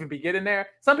doesn't even be getting there.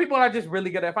 Some people are just really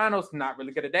good at finals, not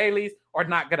really good at dailies, or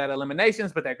not good at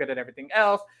eliminations, but they're good at everything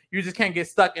else. You just can't get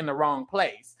stuck in the wrong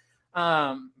place.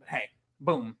 Hey,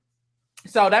 boom.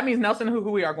 So that means Nelson and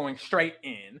Hui are going straight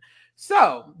in.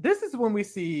 So this is when we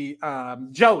see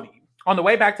Jody on the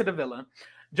way back to the villa.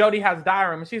 Jody has a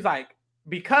diary room, and she's like,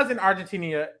 because an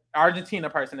Argentina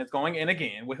person is going in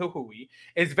again with Hui,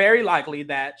 it's very likely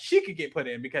that she could get put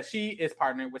in because she is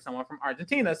partnered with someone from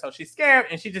Argentina. So she's scared,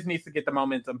 and she just needs to get the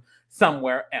momentum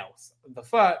somewhere else. The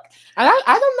fuck? And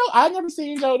I don't know. I've never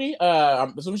seen Jody.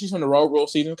 I'm assuming she's from the Road Rule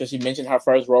season because she mentioned her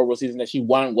first Road Rule season that she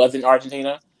won was in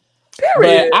Argentina.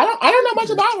 Period. But I don't know much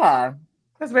about her.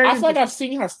 That's very. I feel like I've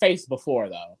seen her face before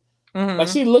though. Mm-hmm. Like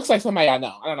she looks like somebody I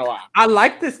know. I don't know why. I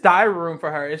like this diary room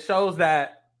for her. It shows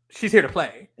that she's here to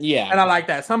play. Yeah, and I like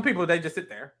that. Some people they just sit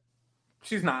there.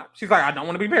 She's not. She's like, I don't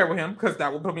want to be paired with him because that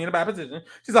will put me in a bad position.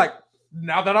 She's like,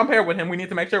 now that I'm paired with him, we need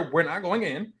to make sure we're not going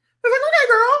in. It's like, okay,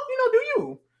 girl, do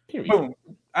you? Period. Boom.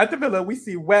 At the villa, we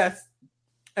see Wes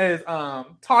is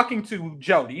talking to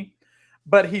Jody,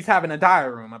 but he's having a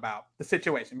diary room about the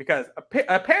situation because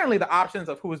apparently the options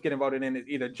of who's getting voted in is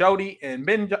either Jody and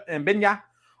Benya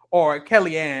or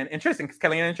Kellyanne and Tristan, because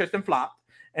Kellyanne and Tristan flopped,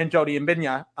 and Jody and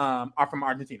Benya are from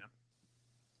Argentina.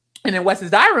 And in Wes's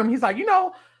diary room, he's like,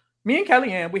 me and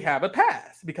Kellyanne, we have a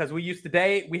past because we used to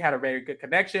date. We had a very good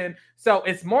connection. So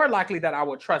it's more likely that I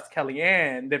would trust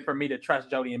Kellyanne than for me to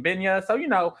trust Jody and Benya. So,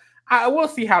 I will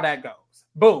see how that goes.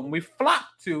 Boom. We flip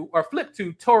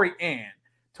to Tori and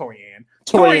Kellyanne.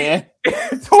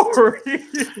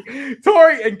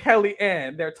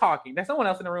 They're talking. There's someone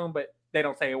else in the room, but they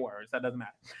don't say a word. So that doesn't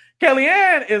matter.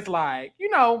 Kellyanne is like,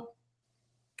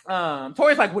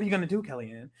 Tori's like, what are you going to do,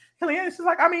 Kellyanne? Kellyanne is just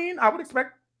like, I would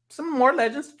expect some more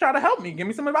legends to try to help me. Give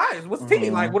me some advice. What's tea?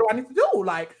 Like, what do I need to do?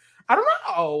 Like, I don't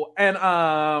know. And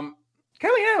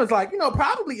Kellyanne was like,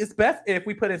 probably it's best if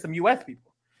we put in some U.S.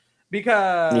 people.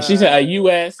 Because she said a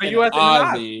U.S. and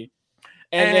Aussie.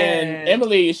 And then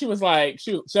Emily, she was like,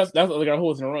 that's the other girl who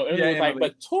was in the room. Emily was like,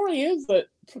 but Tori is with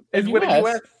the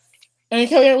U.S. And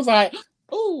Kellyanne was like,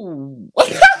 ooh.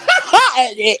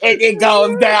 and it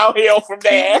goes downhill from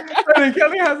there. And then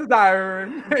Kelly has a diary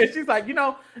room. And she's like,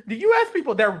 the U.S.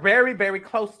 people, they're very, very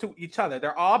close to each other.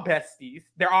 They're all besties.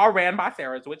 They're all ran by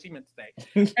Sarah, is what she meant to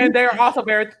say. And they're also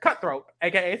very cutthroat,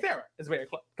 a.k.a. Sarah is very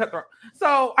cutthroat.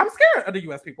 So I'm scared of the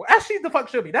U.S. people, as she the fuck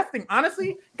should be. That's the thing.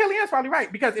 Honestly, Kellyanne's probably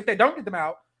right, because if they don't get them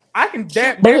out, I can but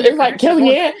it's like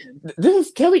Kellyanne. This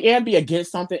is Kellyanne be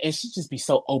against something, and she just be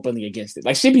so openly against it.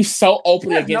 Like she'd be so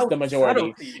openly against the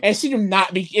majority, subtlety. And she do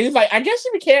not be. It's like I guess she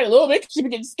be caring a little bit because she be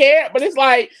getting scared, but it's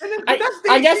like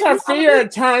I guess her fear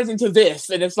turns into this,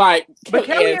 and it's like. But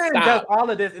Kellyanne does all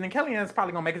of this, and then Kellyanne's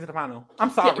probably gonna make it to the final. I'm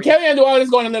sorry, Kellyanne do all this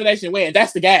going to elimination win.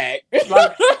 That's the gag.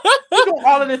 Like, she's doing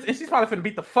all of this, and she's probably finna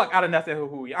beat the fuck out of Nessa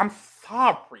Hui. I'm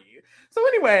sorry. So,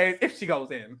 anyways, if she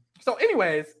goes in. So,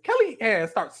 anyways, Kellyanne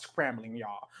starts scrambling,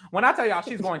 y'all. When I tell y'all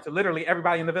she's going to literally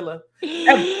everybody in the villa.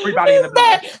 Everybody in the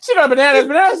villa. She got bananas.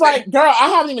 Bananas like, girl, I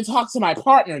haven't even talked to my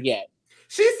partner yet.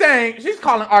 She's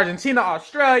calling Argentina,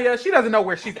 Australia. She doesn't know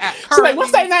where she's at currently. She's like,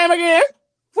 what's that name again?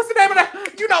 What's the name of that?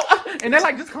 And they're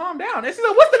like, just calm down. And she's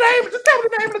like, what's the name? Just tell me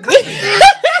the name of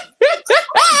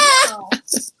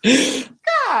the country.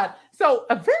 God. So,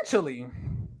 eventually,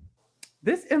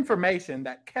 this information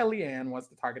that Kellyanne wants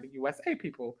to target the USA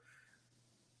people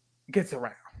gets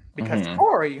around because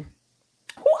Tori,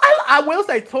 who I will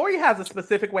say, Tori has a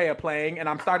specific way of playing, and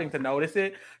I'm starting to notice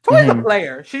it. Tori's a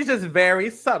player. She's just very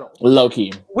subtle. Low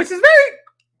key. Which is very,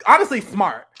 honestly,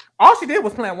 smart. All she did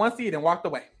was plant one seed and walked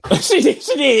away. She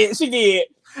did. And she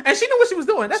knew what she was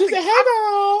doing. She said, hey,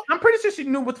 girl. I'm pretty sure she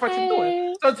knew what the fuck she was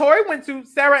doing. So Tori went to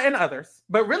Sarah and others.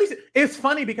 But really, it's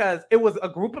funny because it was a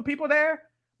group of people there,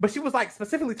 but she was like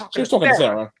specifically talking to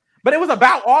Sarah. But it was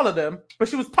about all of them. But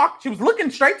she was looking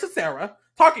straight to Sarah,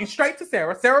 talking straight to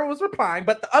Sarah. Sarah was replying,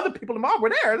 but the other people involved were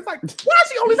there. It's like, why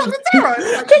is she only talking to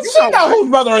Sarah? Because she knows whose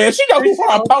brother is. She knows who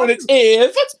her opponent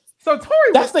is. So Tori,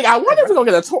 that's the thing. I wonder if we're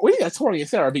gonna get we need a Tori and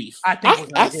Sarah beef.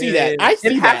 I see that.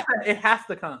 It has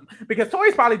to come because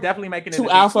Tori's probably definitely making it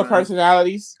two alpha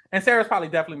personalities, and Sarah's probably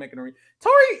definitely making a.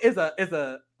 Tori is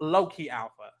a low key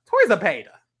alpha. Tori's a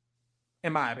beta.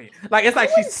 In my opinion, like it's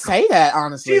like she's say that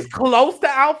honestly. She's close to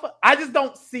alpha. I just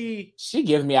don't see. She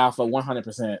gives me alpha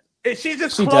 100%. She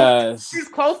does. She's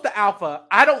close to alpha.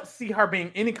 I don't see her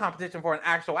being any competition for an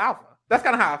actual alpha. That's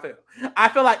kind of how I feel. I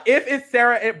feel like if it's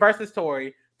Sarah versus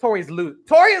Tori, Tori's lose.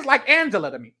 Tori is like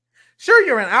Angela to me. Sure,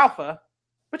 you're an alpha,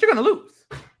 but you're gonna lose.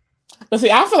 But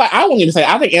see, I feel like I won't even say.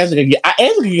 I think Angela can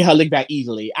get her lick back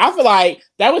easily. I feel like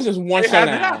that was just one showdown.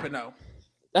 It hasn't happened though.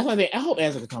 That's why I hope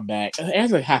Angela can come back.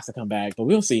 Angela has to come back, but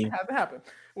we'll see. It hasn't happened.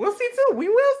 We'll see too. We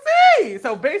will see.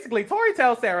 So basically, Tori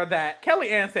tells Sarah that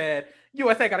Kellyanne said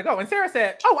USA gotta go, and Sarah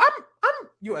said, "Oh, I'm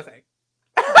USA."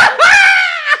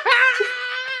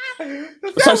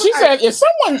 So she said, if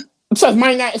someone says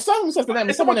my name, if someone says the name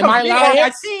of someone in my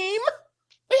team,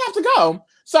 they have to go.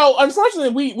 So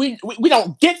unfortunately, we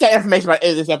don't get that information by the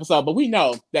end of this episode, but we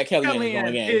know that Kellyanne is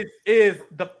going in. Is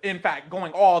in fact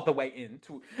going all the way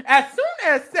into. As soon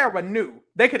as Sarah knew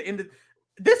they could end it,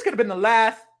 this could have been the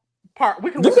last part.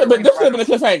 This could have been a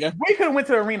cliffhanger. We could have went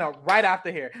to the arena right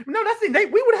after here. No, that's it.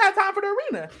 We would have had time for the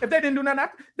arena if they didn't do nothing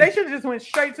after. They should have just went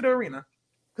straight to the arena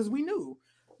because we knew.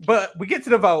 But we get to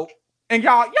the vote, and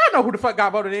y'all know who the fuck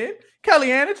got voted in.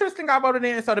 Kellyanne and Tristan got voted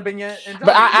in, so the Benya.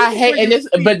 But I hate, and this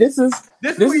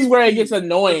is where it gets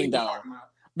annoying though,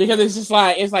 because it's just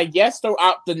like yes, throw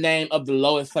out the name of the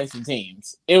lowest placing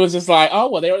teams. It was just like, oh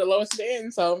well, they were the lowest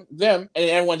in, so them, and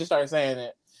everyone just started saying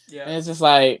it. Yeah, and it's just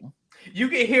like you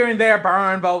get here and there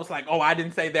burn votes like, oh, I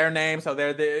didn't say their name, so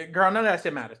they're the girl. None of that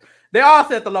shit matters. They all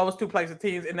said the lowest 2 placing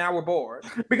teams, and now we're bored.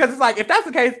 Because it's like, if that's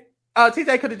the case,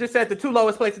 TJ could have just said the 2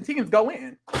 lowest placing teams go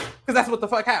in. Because that's what the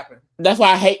fuck happened. That's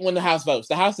why I hate when the House votes.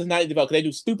 The House does not need to vote because they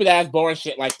do stupid ass boring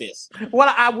shit like this.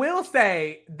 Well, I will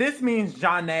say this means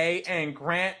Janae and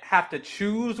Grant have to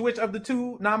choose which of the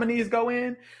 2 nominees go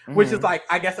in, which is like,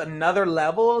 I guess, another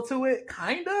level to it,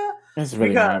 kinda. It's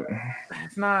really not.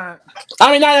 It's not.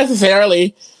 I mean, not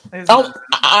necessarily.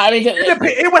 I mean,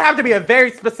 it would have to be a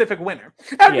very specific winner.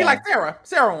 That would be like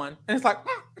Sarah won, and it's like,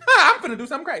 I'm gonna do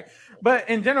something great. But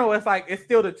in general, it's like it's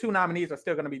still the 2 nominees are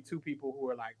still going to be 2 people who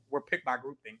are like were picked by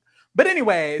groupthink. But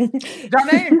anyways,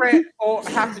 Janae and Grant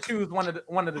have to choose one of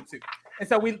the 2. And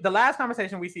so the last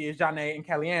conversation we see is Janae and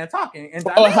Kellyanne talking. And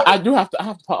Janae, I have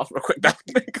to pause real quick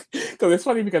because it's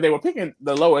funny because they were picking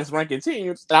the lowest ranking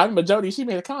teams. And I remember Jody, she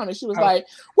made a comment. She was like,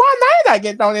 "Why Nia not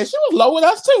get thrown in? She was low with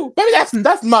us too, baby.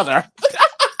 That's mother."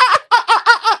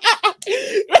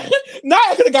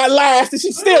 Nia could have got last, and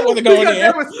she still wasn't going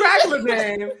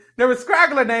in. There was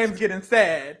scraggler names getting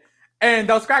said, and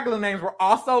those scraggler names were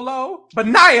also low. But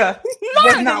Nia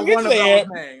was not one of those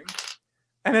names.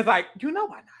 And it's like, you know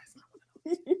why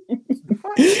Nia's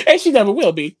not? And she never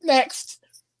will be. Next.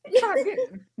 Try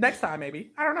again. Next time,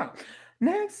 maybe. I don't know.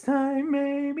 Next time,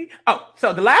 maybe. Oh,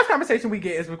 so the last conversation we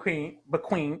get is between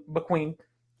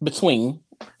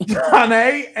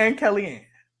Janae and Kellyanne.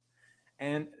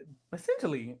 And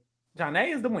essentially,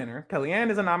 Janae is the winner.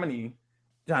 Kellyanne is a nominee.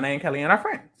 Janae and Kellyanne are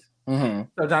friends. Mm-hmm.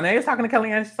 So Janae is talking to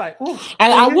Kellyanne. She's like, ooh.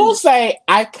 And I will say,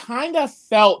 I kind of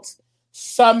felt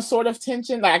some sort of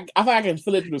tension. Like, I thought I can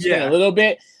feel it through the skin a little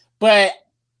bit. But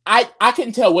I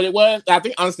couldn't tell what it was. I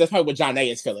think, honestly, that's probably what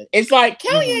Janae is feeling. It's like,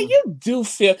 Kellyanne, you do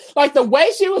feel... Like, the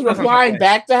way she was replying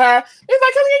back to her, it's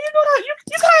like, Kellyanne,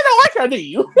 you kind of don't like her, do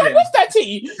you? Like, what's that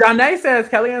tea? Janae says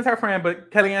Kellyanne's her friend,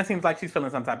 but Kellyanne seems like she's feeling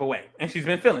some type of way. And she's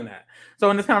been feeling that. So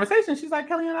in this conversation, she's like,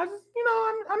 Kellyanne,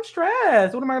 I'm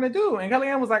stressed. What am I going to do? And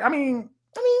Kellyanne was like, I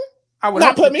would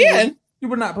not put me in. You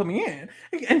would not put me in.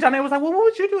 And Janae was like, well, what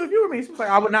would you do if you were me? She was like,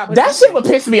 I would not put that shit would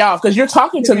piss me off because you're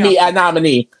talking to me at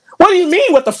nominee. What do you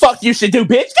mean what the fuck you should do, bitch?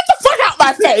 Get the fuck out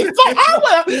my face.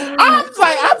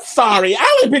 Like, I'm sorry.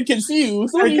 I would have been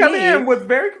confused. And Kellyanne was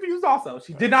very confused also.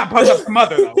 She did not bug up her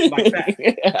mother, though, like that.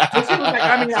 So she was like,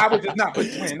 I would just not put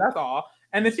you in. That's all.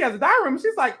 And then she has a diary room.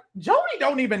 She's like, Jody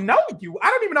don't even know you. I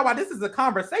don't even know why this is a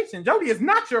conversation. Jody is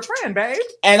not your friend, babe.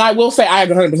 And I will say, I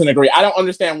 100% agree. I don't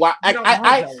understand why.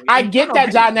 I get that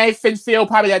Janae feel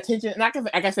probably that tension. And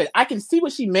like I said, I can see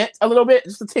what she meant a little bit,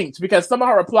 just a tinge, because some of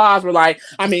her replies were like,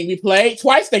 we played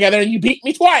twice together and you beat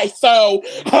me twice. So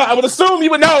I would assume you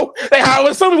would know. I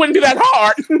would assume it wouldn't be that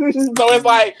hard. So it's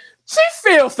like, she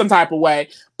feels some type of way.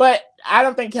 But I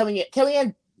don't think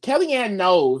Kellyanne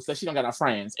knows that she don't got no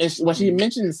friends. And when she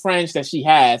mentions friends that she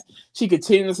has, she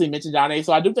continuously mentions Janae.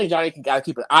 So I do think Janae got to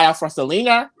keep an eye out for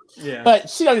Selena. Yeah. But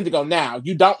she don't need to go now.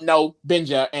 You don't know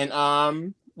Benja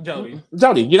and Jody.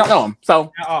 You don't know them.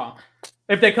 So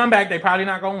if they come back, they probably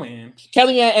not gonna win.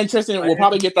 Kellyanne and Tristan will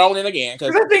probably get thrown in again.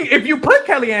 Because I think if you put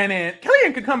Kellyanne in,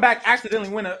 Kellyanne could come back accidentally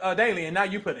win a daily, and now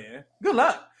you put in. Good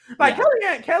luck. Like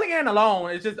Kellyanne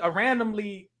alone is just a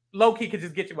randomly. Low key could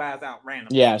just get your ass out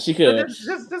randomly. Yeah, she could.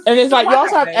 So just and it's like you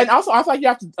also have, and also I feel like you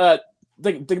have to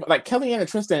think like Kellyanne and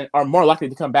Tristan are more likely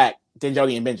to come back than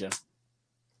Jody and Benja.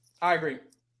 I agree.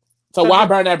 So why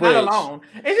burn that bridge? Not alone.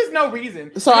 It's just no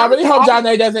reason. So I really hope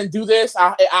Janae doesn't do this.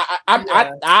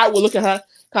 I will look at her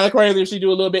kind of crazy if she do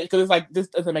a little bit because it's like this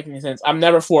doesn't make any sense. I'm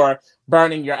never for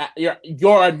burning your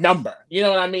number. You know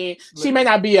what I mean? Literally. She may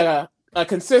not be a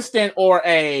consistent or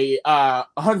a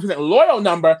 100% loyal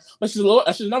number, but she's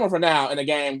a number for now in a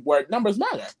game where numbers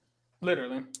matter.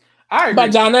 Literally.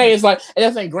 But Janae is like, and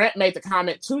I think Grant made the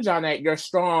comment to Janae, you're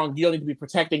strong, you don't need to be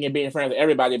protecting and being friends with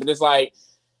everybody. But it's like,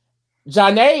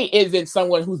 Janae isn't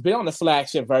someone who's been on the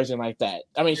flagship version like that.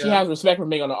 I mean, she has respect from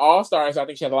being on the All-Stars. I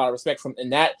think she has a lot of respect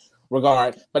in that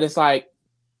regard. But it's like,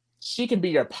 she can be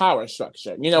your power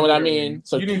structure. You know what I mean?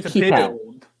 So you need to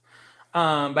build.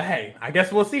 But hey, I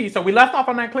guess we'll see. So we left off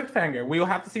on that cliffhanger. We'll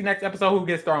have to see next episode who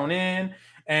gets thrown in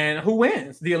and who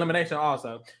wins the elimination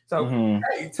also. So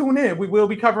hey, tune in. We will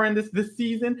be covering this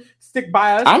season. Stick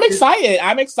by us. I'm excited.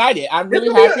 I'm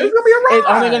really happy. It's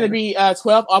only going to be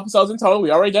 12 episodes in total. We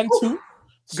already done 2.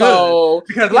 So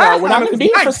because we're not going to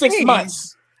be here for 6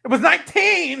 months. It was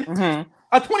 19. 23-19.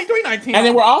 And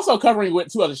then we're also covering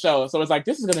with 2 other shows. So it's like,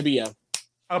 this is going to be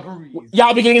a breeze.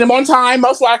 Y'all be getting them on time,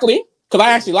 most likely. Because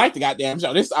I actually like the goddamn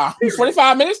show. This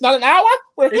 45 minutes, not an hour.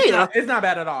 It's not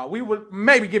bad at all. We would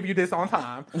maybe give you this on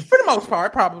time for the most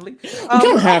part, probably. We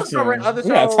don't have to. Other we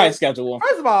got a tight schedule.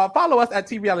 First of all, follow us at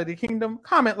TVality Kingdom.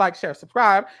 Comment, like, share,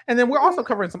 subscribe, and then we're also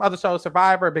covering some other shows: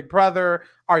 Survivor, Big Brother,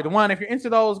 Are You the One? If you're into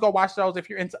those, go watch those. If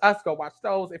you're into us, go watch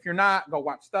those. If you're not, go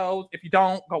watch those. If you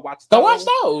don't, go watch those. Go watch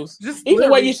those. Just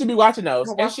either way, you should be watching those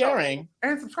and sharing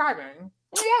and subscribing.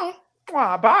 Yeah.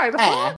 Bye.